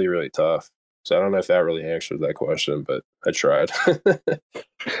 It's really, really tough. So I don't know if that really answers that question, but I tried.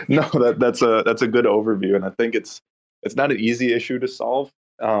 No, that's a good overview, and I think it's not an easy issue to solve.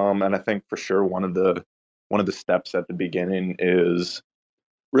 And I think for sure one of the steps at the beginning is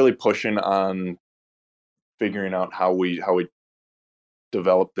really pushing on figuring out how we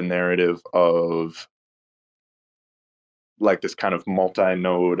develop the narrative of like this kind of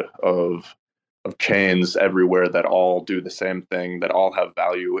multi-node of chains everywhere that all do the same thing, that all have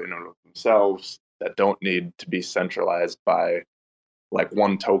value in and of themselves, that don't need to be centralized by like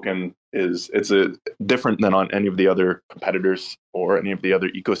one token. It's a different than on any of the other competitors or any of the other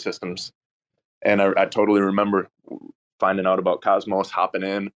ecosystems. And I totally remember finding out about Cosmos, hopping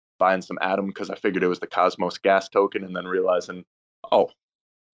in, buying some Atom because I figured it was the Cosmos gas token, and then realizing, oh,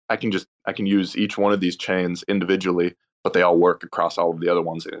 I can use each one of these chains individually, but they all work across all of the other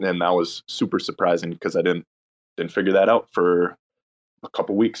ones. And that was super surprising because I didn't figure that out for a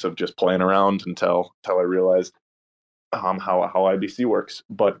couple weeks of just playing around until I realized how IBC works.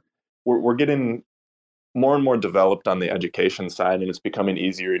 But we're getting more and more developed on the education side, and it's becoming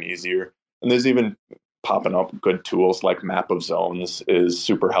easier and easier. And there's even popping up good tools like Map of Zones is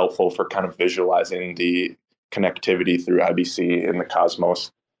super helpful for kind of visualizing the connectivity through IBC in the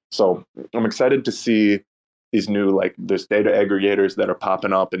Cosmos. So I'm excited to see these new, like, there's data aggregators that are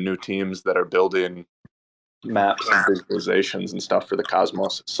popping up and new teams that are building maps and visualizations and stuff for the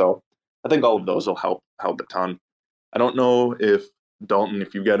Cosmos. So I think all of those will help a ton. I don't know if Dalton,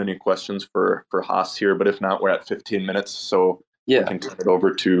 if you've got any questions for HOSS here, but if not, we're at 15 minutes, so we can turn it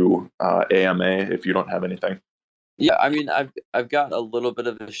over to AMA if you don't have anything. Yeah, I mean, I've got a little bit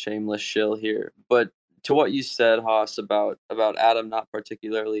of a shameless shill here, but to what you said, Haas, about Atom not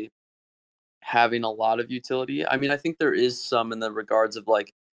particularly having a lot of utility. I mean, I think there is some in the regards of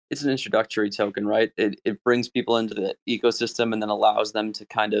like it's an introductory token, right? It brings people into the ecosystem and then allows them to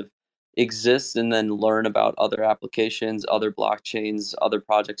kind of exist and then learn about other applications, other blockchains, other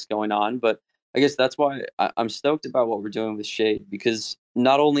projects going on. But I guess that's why I'm stoked about what we're doing with Shade, because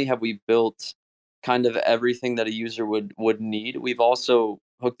not only have we built kind of everything that a user would need, we've also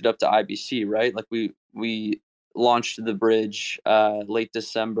hooked it up to IBC, right? Like we launched the bridge late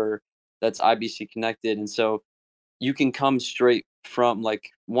December that's IBC connected, and so you can come straight from, like,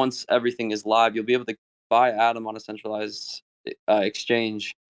 once everything is live, you'll be able to buy Atom on a centralized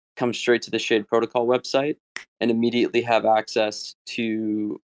exchange, come straight to the Shade Protocol website, and immediately have access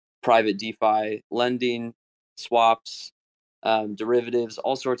to private DeFi lending, swaps, derivatives,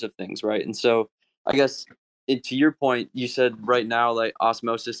 all sorts of things, right? And so I guess to your point, you said right now, like,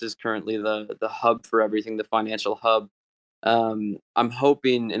 Osmosis is currently the hub for everything, the financial hub. I'm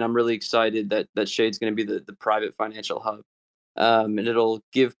hoping and I'm really excited that Shade's going to be the private financial hub. And it'll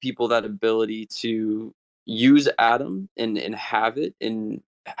give people that ability to use Atom and have it and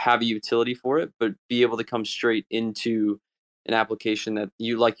have a utility for it, but be able to come straight into an application that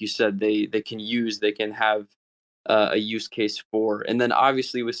you, like you said, they can use, they can have a use case for. And then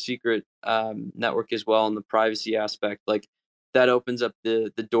obviously with Secret Network as well, and the privacy aspect, like that opens up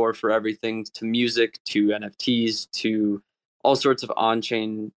the door for everything, to music, to NFTs, to all sorts of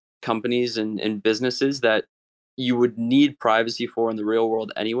on-chain companies and businesses that you would need privacy for in the real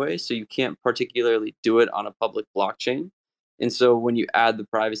world anyway. So you can't particularly do it on a public blockchain. And so when you add the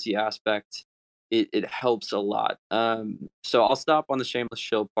privacy aspect, it helps a lot. So I'll stop on the shameless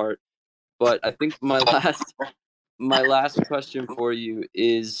shill part. But I think my last question for you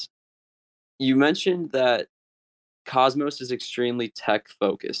is, you mentioned that Cosmos is extremely tech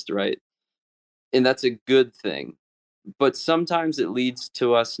focused, right? And that's a good thing. But sometimes it leads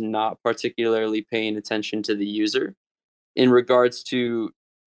to us not particularly paying attention to the user in regards to,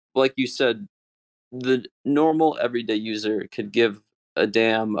 like you said, the normal everyday user could give a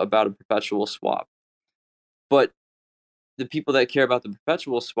damn about a perpetual swap. But the people that care about the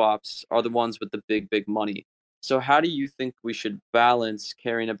perpetual swaps are the ones with the big money. So how do you think we should balance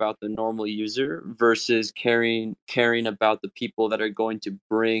caring about the normal user versus caring about the people that are going to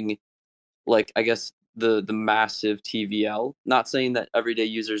bring, like, I guess, the massive TVL? Not saying that everyday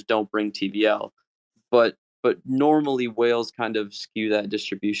users don't bring TVL, but normally whales kind of skew that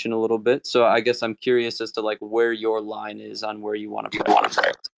distribution a little bit. So I guess I'm curious as to like where your line is on where you want to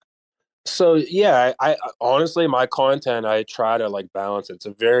prioritize. So yeah, I honestly, my content, I try to like balance it. It's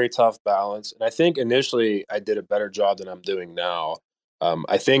a very tough balance, and I think initially I did a better job than I'm doing now.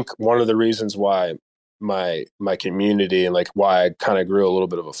 I think one of the reasons why my community and like why I kind of grew a little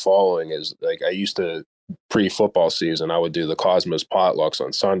bit of a following is like I used to, pre-football season, I would do the Cosmos potlucks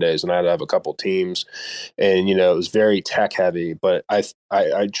on Sundays, and I'd have a couple teams, and it was very tech heavy. But I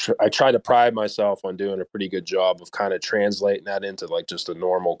try to pride myself on doing a pretty good job of kind of translating that into like just a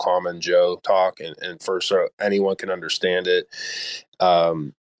normal common Joe talk, and for so anyone can understand it.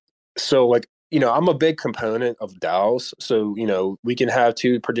 So like I'm a big component of DAOs. So we can have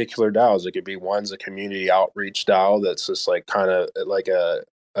two particular DAOs. It could be one's a community outreach DAO that's just like kind of like a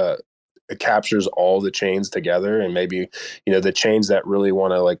it captures all the chains together, and maybe, the chains that really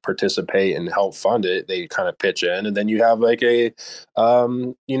want to like participate and help fund it, they kind of pitch in, and then you have like a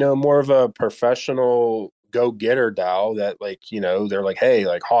more of a professional go-getter DAO that, like, they're like, hey,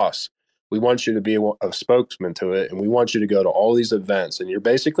 like HOSS, we want you to be a spokesman to it, and we want you to go to all these events, and you're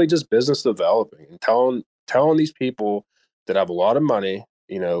basically just business developing and telling these people that have a lot of money,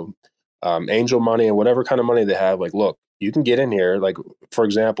 angel money and whatever kind of money they have, like, look, you can get in here. Like, for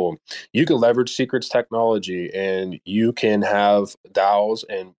example, you can leverage Secrets technology, and you can have DAOs.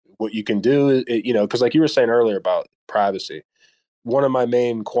 And what you can do is, because like you were saying earlier about privacy, one of my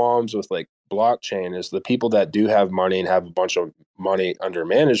main qualms with like blockchain is the people that do have money and have a bunch of money under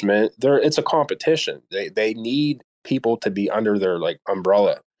management. It's a competition. They need people to be under their like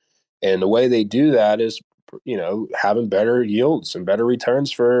umbrella, and the way they do that is, having better yields and better returns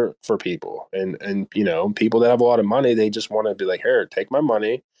for people. And people that have a lot of money, they just want to be like, here, take my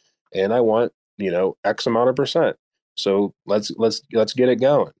money, and I want, X amount of percent. So let's get it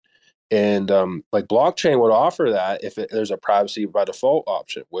going. And like blockchain would offer that if there's a privacy by default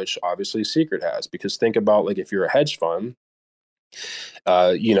option, which obviously Secret has. Because think about, like, if you're a hedge fund,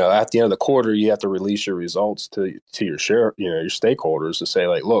 at the end of the quarter, you have to release your results to your your stakeholders, to say,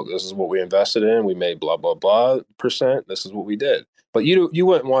 like, look, this is what we invested in. We made blah, blah, blah percent. This is what we did. But you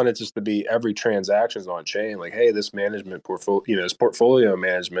wouldn't want it just to be every transaction's on chain. Like, hey, this management portfolio, this portfolio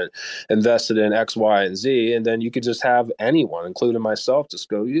management invested in X, Y, and Z. And then you could just have anyone, including myself, just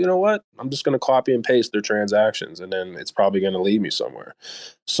go, you know what? I'm just going to copy and paste their transactions. And then it's probably going to lead me somewhere.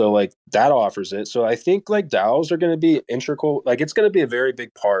 So like that offers it. So I think like DAOs are going to be integral. Like, it's going to be a very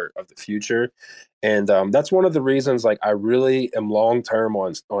big part of the future. And that's one of the reasons, like, I really am long-term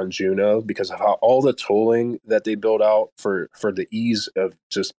on Juno, because of how all the tooling that they build out for the ease of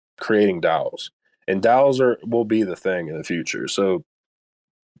just creating DAOs. And DAOs will be the thing in the future. So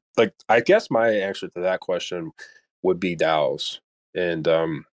like, I guess my answer to that question would be DAOs. And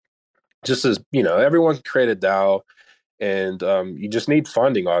just as, everyone can create a DAO. And you just need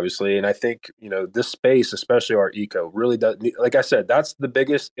funding, obviously. And I think, this space, especially our eco, really does need, like I said, that's the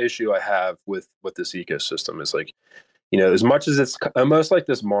biggest issue I have with this ecosystem is, like, as much as it's almost like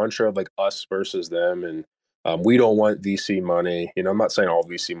this mantra of like us versus them, and we don't want VC money. I'm not saying all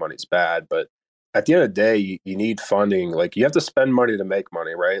VC money is bad, but at the end of the day, you need funding. Like, you have to spend money to make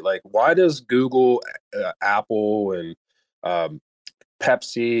money, right? Like, why does Google, Apple, and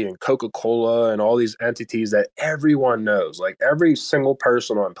Pepsi and Coca-Cola and all these entities that everyone knows, like every single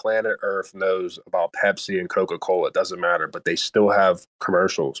person on planet Earth knows about Pepsi and Coca-Cola, it doesn't matter, but they still have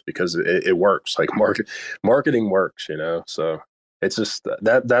commercials because it works. Like, marketing works, so it's just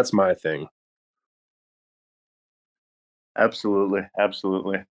that's my thing. Absolutely.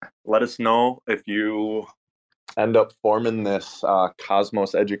 Let us know if you end up forming this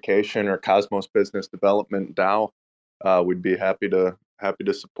Cosmos Education or Cosmos Business Development DAO. We'd be happy to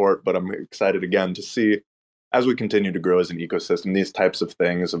support, but I'm excited again to see, as we continue to grow as an ecosystem, these types of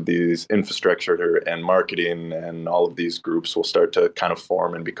things, of these infrastructure and marketing and all of these groups will start to kind of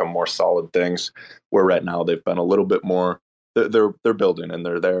form and become more solid things, where right now they've been a little bit more, they're building and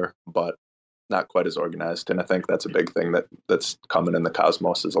they're there, but not quite as organized. And I think that's a big thing that's coming in the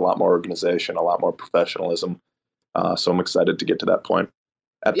Cosmos, is a lot more organization, a lot more professionalism. So I'm excited to get to that point.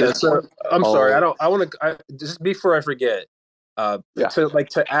 At this point, I'm sorry. I want to just, before I forget,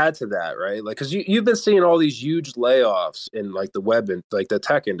 to add to that, right? Like, because you've been seeing all these huge layoffs in like the web and like the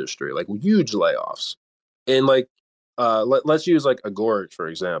tech industry, like huge layoffs. And like, let's use like Agoric, for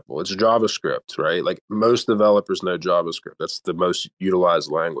example. It's JavaScript, right? Like, most developers know JavaScript. That's the most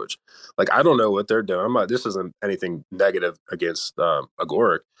utilized language. Like, I don't know what they're doing. This isn't anything negative against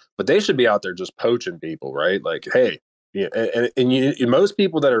Agoric, but they should be out there just poaching people, right? Like, hey, yeah, and most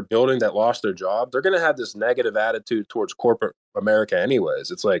people that are building that lost their job, they're going to have this negative attitude towards corporate America anyways.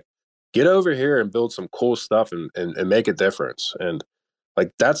 It's like, get over here and build some cool stuff and make a difference. And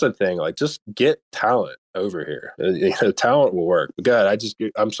like, that's a thing. Like, just get talent over here. Talent will work. But God,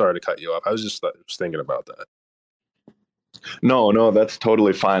 I'm sorry to cut you off. I was just thinking about that. No, that's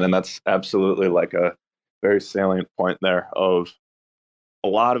totally fine. And that's absolutely like a very salient point there of, a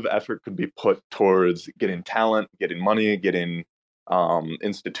lot of effort could be put towards getting talent, getting money, getting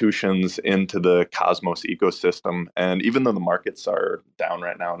institutions into the Cosmos ecosystem. And even though the markets are down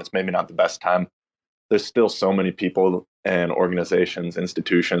right now and it's maybe not the best time, there's still so many people and organizations,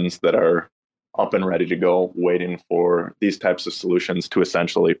 institutions that are up and ready to go, waiting for these types of solutions to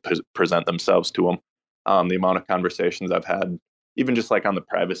essentially present themselves to them. The amount of conversations I've had, even just like on the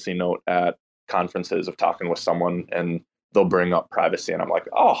privacy note at conferences, of talking with someone and they'll bring up privacy and I'm like,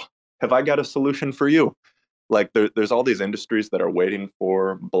 oh, have I got a solution for you? like there's all these industries that are waiting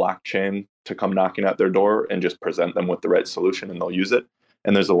for blockchain to come knocking at their door and just present them with the right solution, and they'll use it.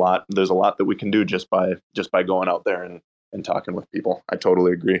 And there's a lot that we can do just by going out there and talking with people. I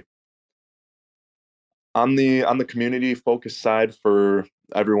totally agree. On the community focus side, for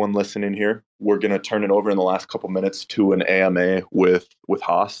everyone listening here, we're going to turn it over in the last couple minutes to an AMA with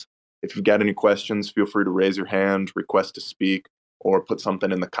HOSS. If you've got any questions, feel free to raise your hand, request to speak, or put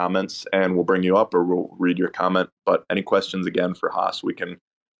something in the comments, and we'll bring you up or we'll read your comment. But any questions again for HOSS, we can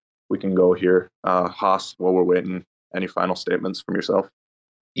go here. HOSS, while we're waiting, any final statements from yourself?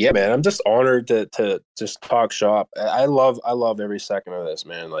 Yeah, man, I'm just honored to just talk shop. I love every second of this,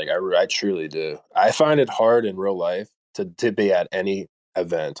 man. Like I truly do. I find it hard in real life to be at any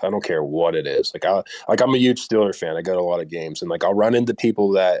event. I don't care what it is. I'm a huge Steeler fan. I go to a lot of games, and like I'll run into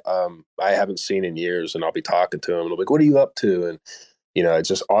people that I haven't seen in years, and I'll be talking to them. And I'm like, "What are you up to?" And it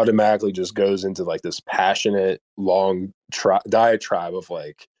just automatically just goes into like this passionate, long diatribe of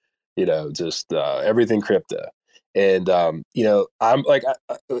like, just everything crypto. And I'm like,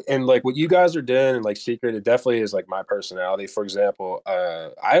 and like what you guys are doing, and like Secret, it definitely is like my personality. For example,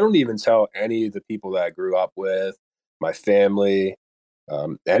 I don't even tell any of the people that I grew up with, my family,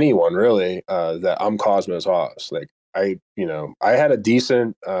 anyone really, that I'm Cosmos HOSS. Like I had a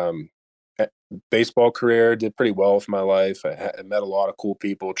decent baseball career, did pretty well with my life. I met a lot of cool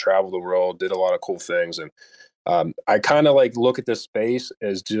people, traveled the world, did a lot of cool things, and I kind of like look at this space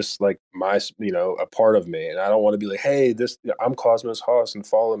as just like my, a part of me. And I don't want to be like, hey, I'm Cosmos HOSS and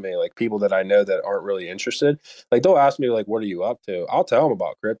follow me. Like people that I know that aren't really interested, like they'll ask me like, what are you up to? I'll tell them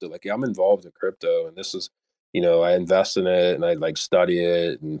about crypto. Like, yeah, I'm involved in crypto, and this is, I invest in it and I like study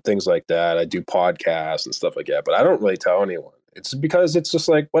it and things like that. I do podcasts and stuff like that, but I don't really tell anyone. It's because it's just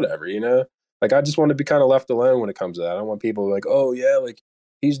like, whatever, like I just want to be kind of left alone when it comes to that. I don't want people like, oh yeah, like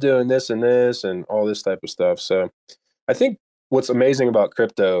he's doing this and all this type of stuff. So I think what's amazing about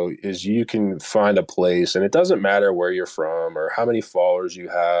crypto is you can find a place, and it doesn't matter where you're from or how many followers you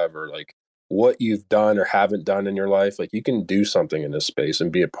have or like what you've done or haven't done in your life. Like you can do something in this space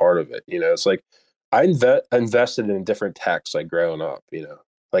and be a part of it. It's like I invested in different techs like growing up,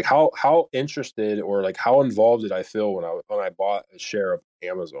 like how interested or like how involved did I feel when I bought a share of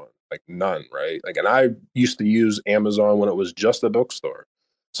Amazon? Like none, right? Like, and I used to use Amazon when it was just a bookstore.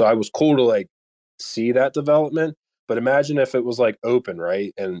 So I was cool to like see that development. But imagine if it was like open,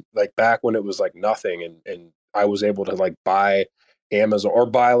 right? And like back when it was like nothing and I was able to like buy Amazon or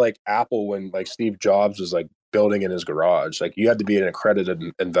buy like Apple when like Steve Jobs was like building in his garage. Like you had to be an accredited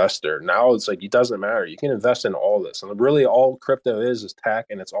investor. Now it's like it doesn't matter. You can invest in all this. And really all crypto is tech,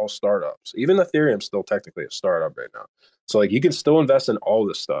 and it's all startups. Even Ethereum's still technically a startup right now. So like you can still invest in all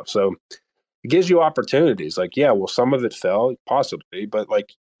this stuff. So it gives you opportunities. Like, yeah, well, some of it fell, possibly, but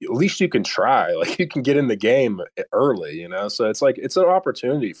like at least you can try. Like you can get in the game early, So it's like it's an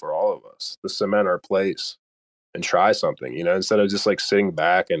opportunity for all of us to cement our place and try something, instead of just like sitting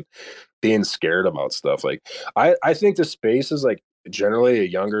back and being scared about stuff. Like I think the space is like generally a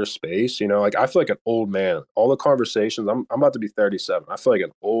younger space, like I feel like an old man. All the conversations, I'm about to be 37. I feel like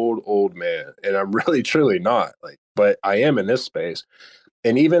an old man, and I'm really truly not, like, but I am in this space.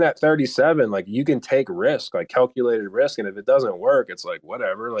 And even at 37, like you can take risk, like calculated risk. And if it doesn't work, it's like,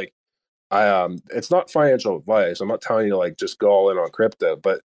 whatever. Like it's not financial advice. I'm not telling you to like just go all in on crypto,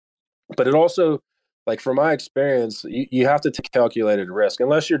 but it also, like from my experience, you have to take calculated risk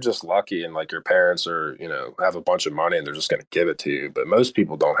unless you're just lucky and like your parents are, have a bunch of money and they're just going to give it to you. But most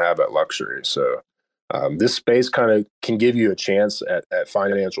people don't have that luxury. So this space kind of can give you a chance at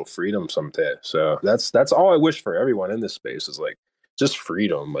financial freedom someday. So that's all I wish for everyone in this space is like just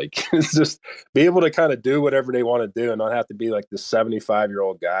freedom. Like it's just be able to kind of do whatever they want to do and not have to be like this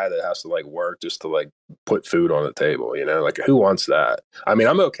 75-year-old guy that has to like work just to like put food on the table, like who wants that? I mean,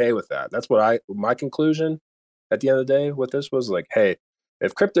 I'm okay with that. That's what my conclusion at the end of the day with this was like, hey,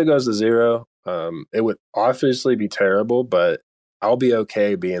 if crypto goes to zero, it would obviously be terrible, but I'll be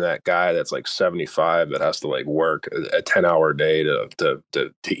okay being that guy that's like 75 that has to like work a 10-hour day to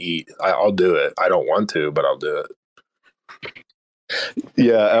eat. I'll do it. I don't want to, but I'll do it.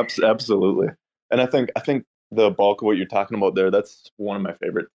 Yeah, absolutely. And I think the bulk of what you're talking about there, that's one of my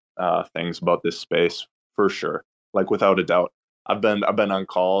favorite things about this space for sure. Like without a doubt, I've been on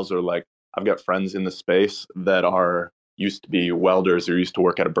calls, or like I've got friends in the space that are used to be welders or used to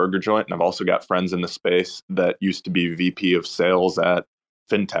work at a burger joint, and I've also got friends in the space that used to be VP of sales at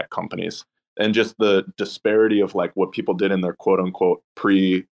fintech companies. And just the disparity of like what people did in their quote unquote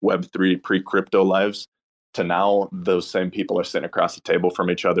pre Web3, pre crypto lives to now, those same people are sitting across the table from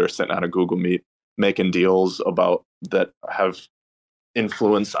each other, sitting on a Google Meet, making deals about that have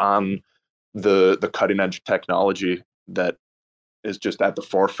influence on the cutting edge technology that is just at the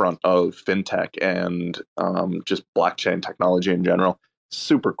forefront of fintech and just blockchain technology in general.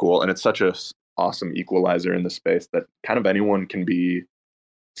 Super cool, and it's such a awesome equalizer in the space that kind of anyone can be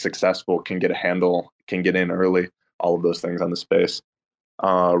successful, can get a handle, can get in early. All of those things on the space.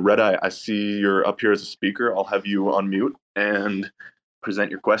 Red Eye, I see you're up here as a speaker. I'll have you unmute and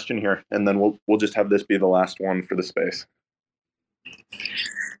present your question here, and then we'll just have this be the last one for the space.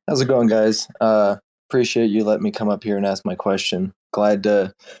 How's it going, guys? Appreciate you letting me come up here and ask my question. Glad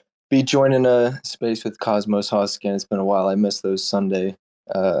to be joining a space with Cosmos HOSS again. It's been a while. I miss those Sunday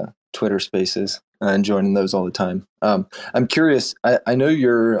Twitter spaces and joining those all the time. I'm curious. I know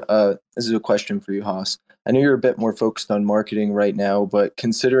you're. This is a question for you, HOSS. I know you're a bit more focused on marketing right now, but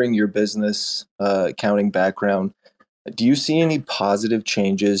considering your business accounting background, do you see any positive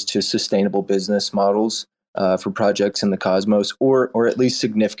changes to sustainable business models for projects in the Cosmos, or at least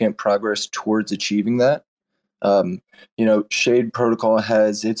significant progress towards achieving that? Shade Protocol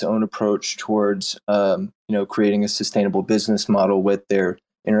has its own approach towards creating a sustainable business model with their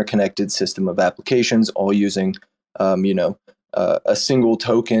interconnected system of applications, all using a single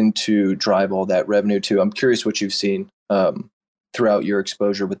token to drive all that revenue to. I'm curious what you've seen throughout your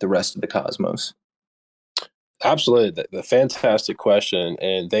exposure with the rest of the Cosmos. Absolutely. The fantastic question.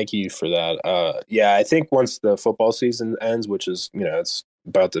 And thank you for that. Yeah, I think once the football season ends, which is, it's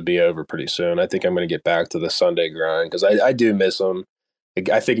about to be over pretty soon, I think I'm going to get back to the Sunday grind because I do miss them.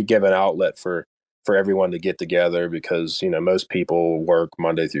 I think it gave an outlet for everyone to get together because, most people work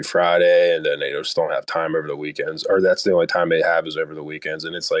Monday through Friday and then they just don't have time over the weekends, or that's the only time they have is over the weekends.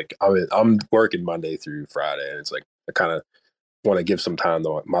 And it's like, I'm working Monday through Friday and it's like, I kind of want to give some time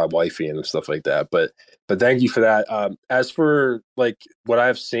to my wifey and stuff like that. But thank you for that. As for like what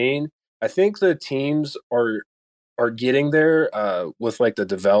I've seen, I think the teams are getting there with like the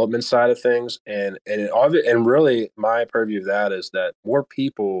development side of things, and really my purview of that is that more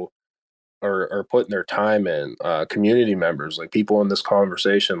people are putting their time in. Community members, like people in this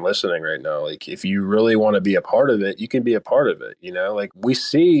conversation listening right now, like if you really want to be a part of it, you can be a part of it. Like we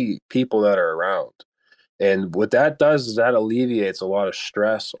see people that are around. And what that does is that alleviates a lot of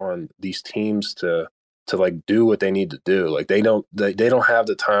stress on these teams to like do what they need to do. Like they don't have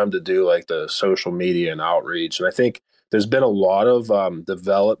the time to do like the social media and outreach. And I think there's been a lot of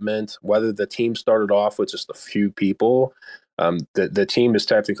development, whether the team started off with just a few people. The team has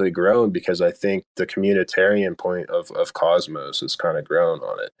technically grown because I think the communitarian point of Cosmos has kind of grown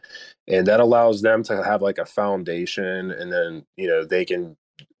on it. And that allows them to have like a foundation, and then, they can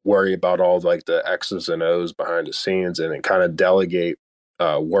worry about all like the X's and O's behind the scenes and then kind of delegate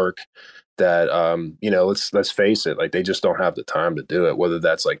work that let's face it, like they just don't have the time to do it, whether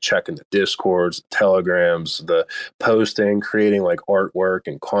that's like checking the discords, telegrams, the posting, creating like artwork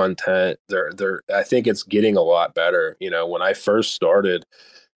and content. I think it's getting a lot better. When I first started,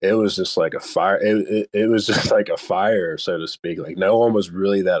 it was just like a fire. It was just like a fire, so to speak. Like no one was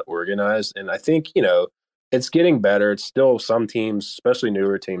really that organized. And I think, it's getting better. It's still some teams, especially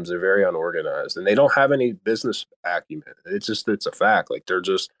newer teams, are very unorganized and they don't have any business acumen. It's a fact. Like they're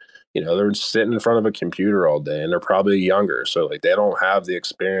just, they're sitting in front of a computer all day and they're probably younger. So like they don't have the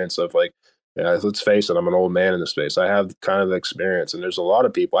experience of like, let's face it, I'm an old man in the space. I have kind of the experience, and there's a lot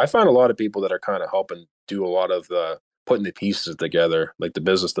of people. I find a lot of people that are kind of helping do a lot of the putting the pieces together, like the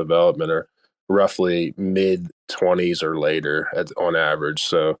business development, are roughly mid-20s or later on average.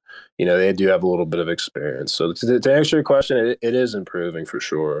 So, they do have a little bit of experience. So to answer your question, it is improving for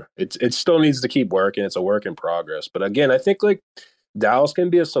sure. It still needs to keep working. It's a work in progress. But again, I think like DAOs can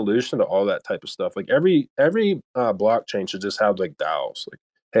be a solution to all that type of stuff. Like every blockchain should just have like DAOs. Like,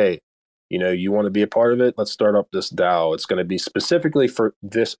 hey, you want to be a part of it? Let's start up this DAO. It's going to be specifically for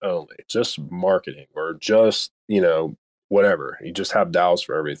this only, just marketing or just, whatever. You just have DAOs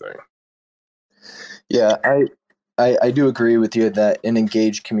for everything. Yeah, I do agree with you that an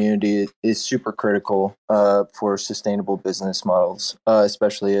engaged community is super critical for sustainable business models,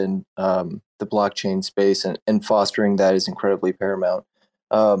 especially in the blockchain space, and fostering that is incredibly paramount.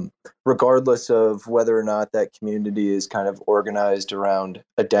 Regardless of whether or not that community is kind of organized around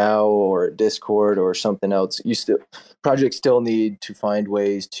a DAO or a Discord or something else, projects still need to find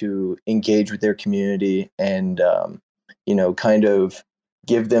ways to engage with their community and kind of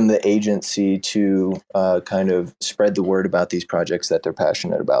give them the agency to kind of spread the word about these projects that they're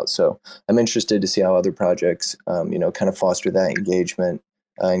passionate about. So I'm interested to see how other projects, kind of foster that engagement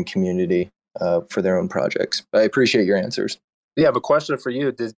and community for their own projects. I appreciate your answers. Yeah, I have a question for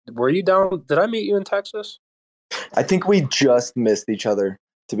you. Were you down? Did I meet you in Texas? I think we just missed each other,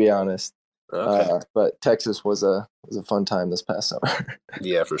 to be honest. Okay. But Texas was a fun time this past summer.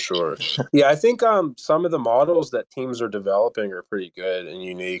 Yeah, for sure. Yeah, I think some of the models that teams are developing are pretty good and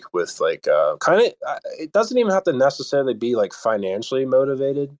unique with like kind of it doesn't even have to necessarily be like financially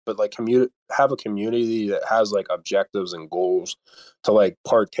motivated, but like have a community that has like objectives and goals to like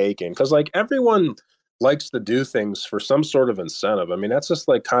partake in, because like everyone likes to do things for some sort of incentive. I mean, that's just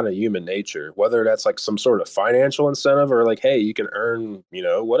like kind of human nature, whether that's like some sort of financial incentive or like, hey, you can earn,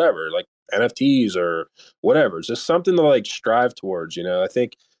 whatever, like NFTs or whatever. It's just something to like strive towards. I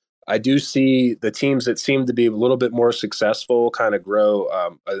think I do see the teams that seem to be a little bit more successful kind of grow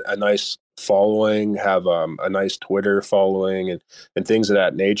a nice following, have a nice Twitter following, and things of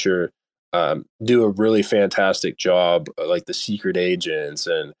that nature. Do a really fantastic job, like the secret agents,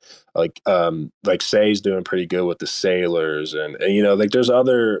 and like Say's doing pretty good with the sailors, and like there's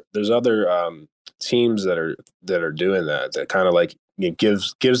other teams that are doing that kind of like it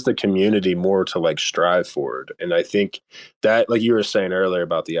gives the community more to like strive forward. And I think that, like you were saying earlier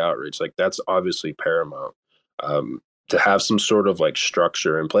about the outreach, like that's obviously paramount, to have some sort of like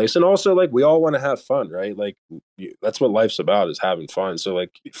structure in place. And also like we all want to have fun, right? Like that's what life's about, is having fun. So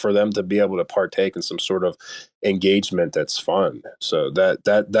like for them to be able to partake in some sort of engagement that's fun. So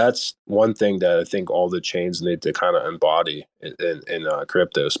that's one thing that I think all the chains need to kind of embody in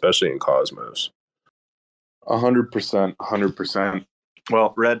crypto, especially in Cosmos. 100%, 100%.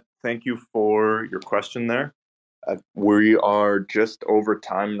 Well, Red, thank you for your question there. We are just over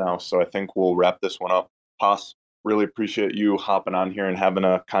time now, so I think we'll wrap this one up. HOSS, really appreciate you hopping on here and having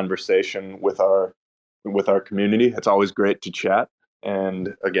a conversation with our community. It's always great to chat.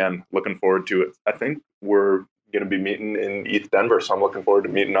 And again, looking forward to it. I think we're going to be meeting in ETH Denver, so I'm looking forward to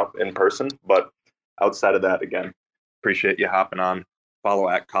meeting up in person. But outside of that, again, appreciate you hopping on. Follow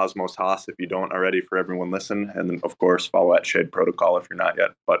at Cosmos HOSS if you don't already, for everyone listen. And then, of course, follow at Shade Protocol if you're not yet.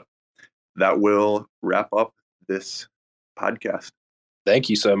 But that will wrap up this podcast. Thank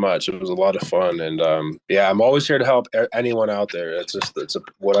you so much. It was a lot of fun. And I'm always here to help anyone out there. It's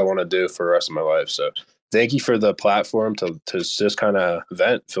what I want to do for the rest of my life. So thank you for the platform to just kind of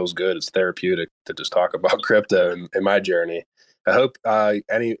vent. Feels good. It's therapeutic to just talk about crypto and my journey. I hope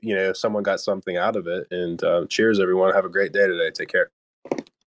someone got something out of it. And cheers, everyone. Have a great day today. Take care.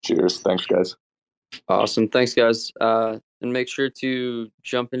 Cheers. Thanks, guys. Awesome. Thanks, guys. And make sure to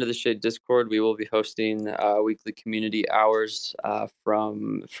jump into the Shade Discord. We will be hosting weekly community hours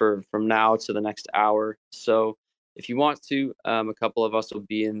from now to the next hour. So if you want to, a couple of us will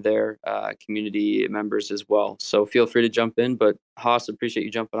be in there, community members as well. So feel free to jump in. But HOSS, appreciate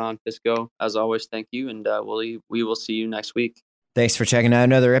you jumping on. Fisco, as always, thank you. And we will see you next week. Thanks for checking out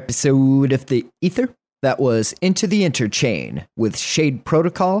another episode of The Ether. That was Into the Interchain with Shade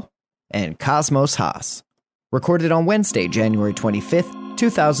Protocol and Cosmos HOSS. Recorded on Wednesday, January 25th,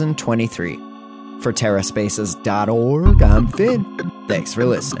 2023. For TerraSpaces.org, I'm Finn. Thanks for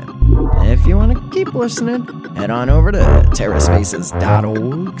listening. And if you want to keep listening, head on over to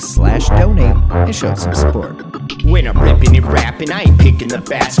TerraSpaces.org/donate and show some support. When I'm ripping and rapping, I ain't picking the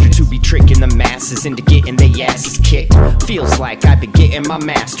bastards who be tricking the masses into getting their asses kicked. Feels like I've been getting my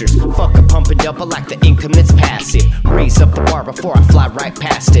masters. Fuck a pump and dump, I like the income that's passive. Raise up the bar before I fly right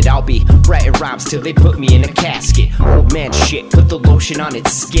past it. I'll be writing rhymes till they put me in a casket. Old man shit, put the lotion on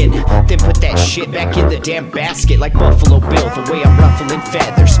its skin. Then put that shit back in the damn basket like Buffalo Bill, the way I'm ruffling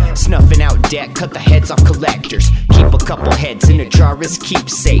feathers. Snuffing out debt, cut the heads off collectors. Keep a couple heads in a jar as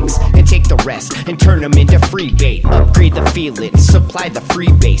keepsakes, and take the rest and turn them into free bait. Upgrade the feeling, supply the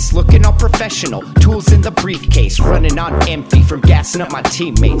free base. Looking all professional, tools in the briefcase. Running on empty from gassing up my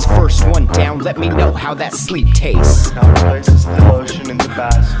teammates. First one down, let me know how that sleep tastes. Now places the lotion in the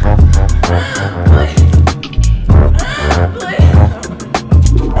basket.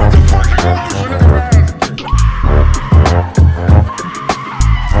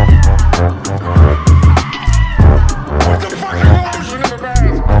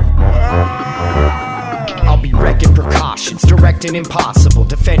 Directing impossible,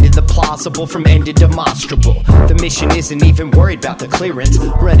 defending the plausible from ending demonstrable. The mission isn't even worried about the clearance.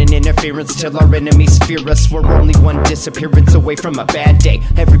 Running interference till our enemies fear us. We're only one disappearance away from a bad day.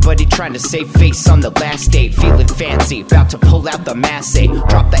 Everybody trying to save face on the last day. Feeling fancy, about to pull out the masse.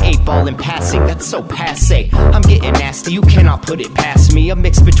 Drop the 8-ball in passing, that's so passe. I'm getting nasty, you cannot put it past me. A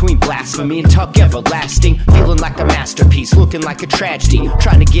mix between blasphemy and talk everlasting. Feeling like a masterpiece, looking like a tragedy.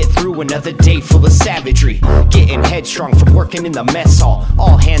 Trying to get through another day full of savagery. Getting headstrong from working in the mess hall.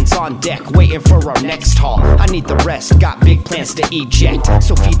 All hands on deck, waiting for our next haul. I need the rest, got big plans to eject.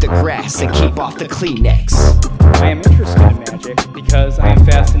 So feed the grass and keep off the Kleenex. I am interested in magic because I am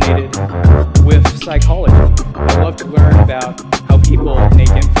fascinated with psychology. I love to learn about how people make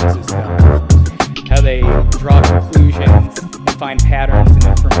inferences about things, how they draw conclusions and find patterns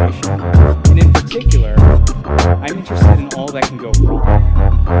in information. And in particular, I'm interested in all that can go wrong,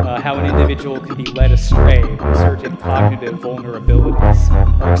 how an individual can be led astray when certain cognitive vulnerabilities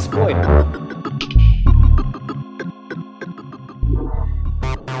are exploited.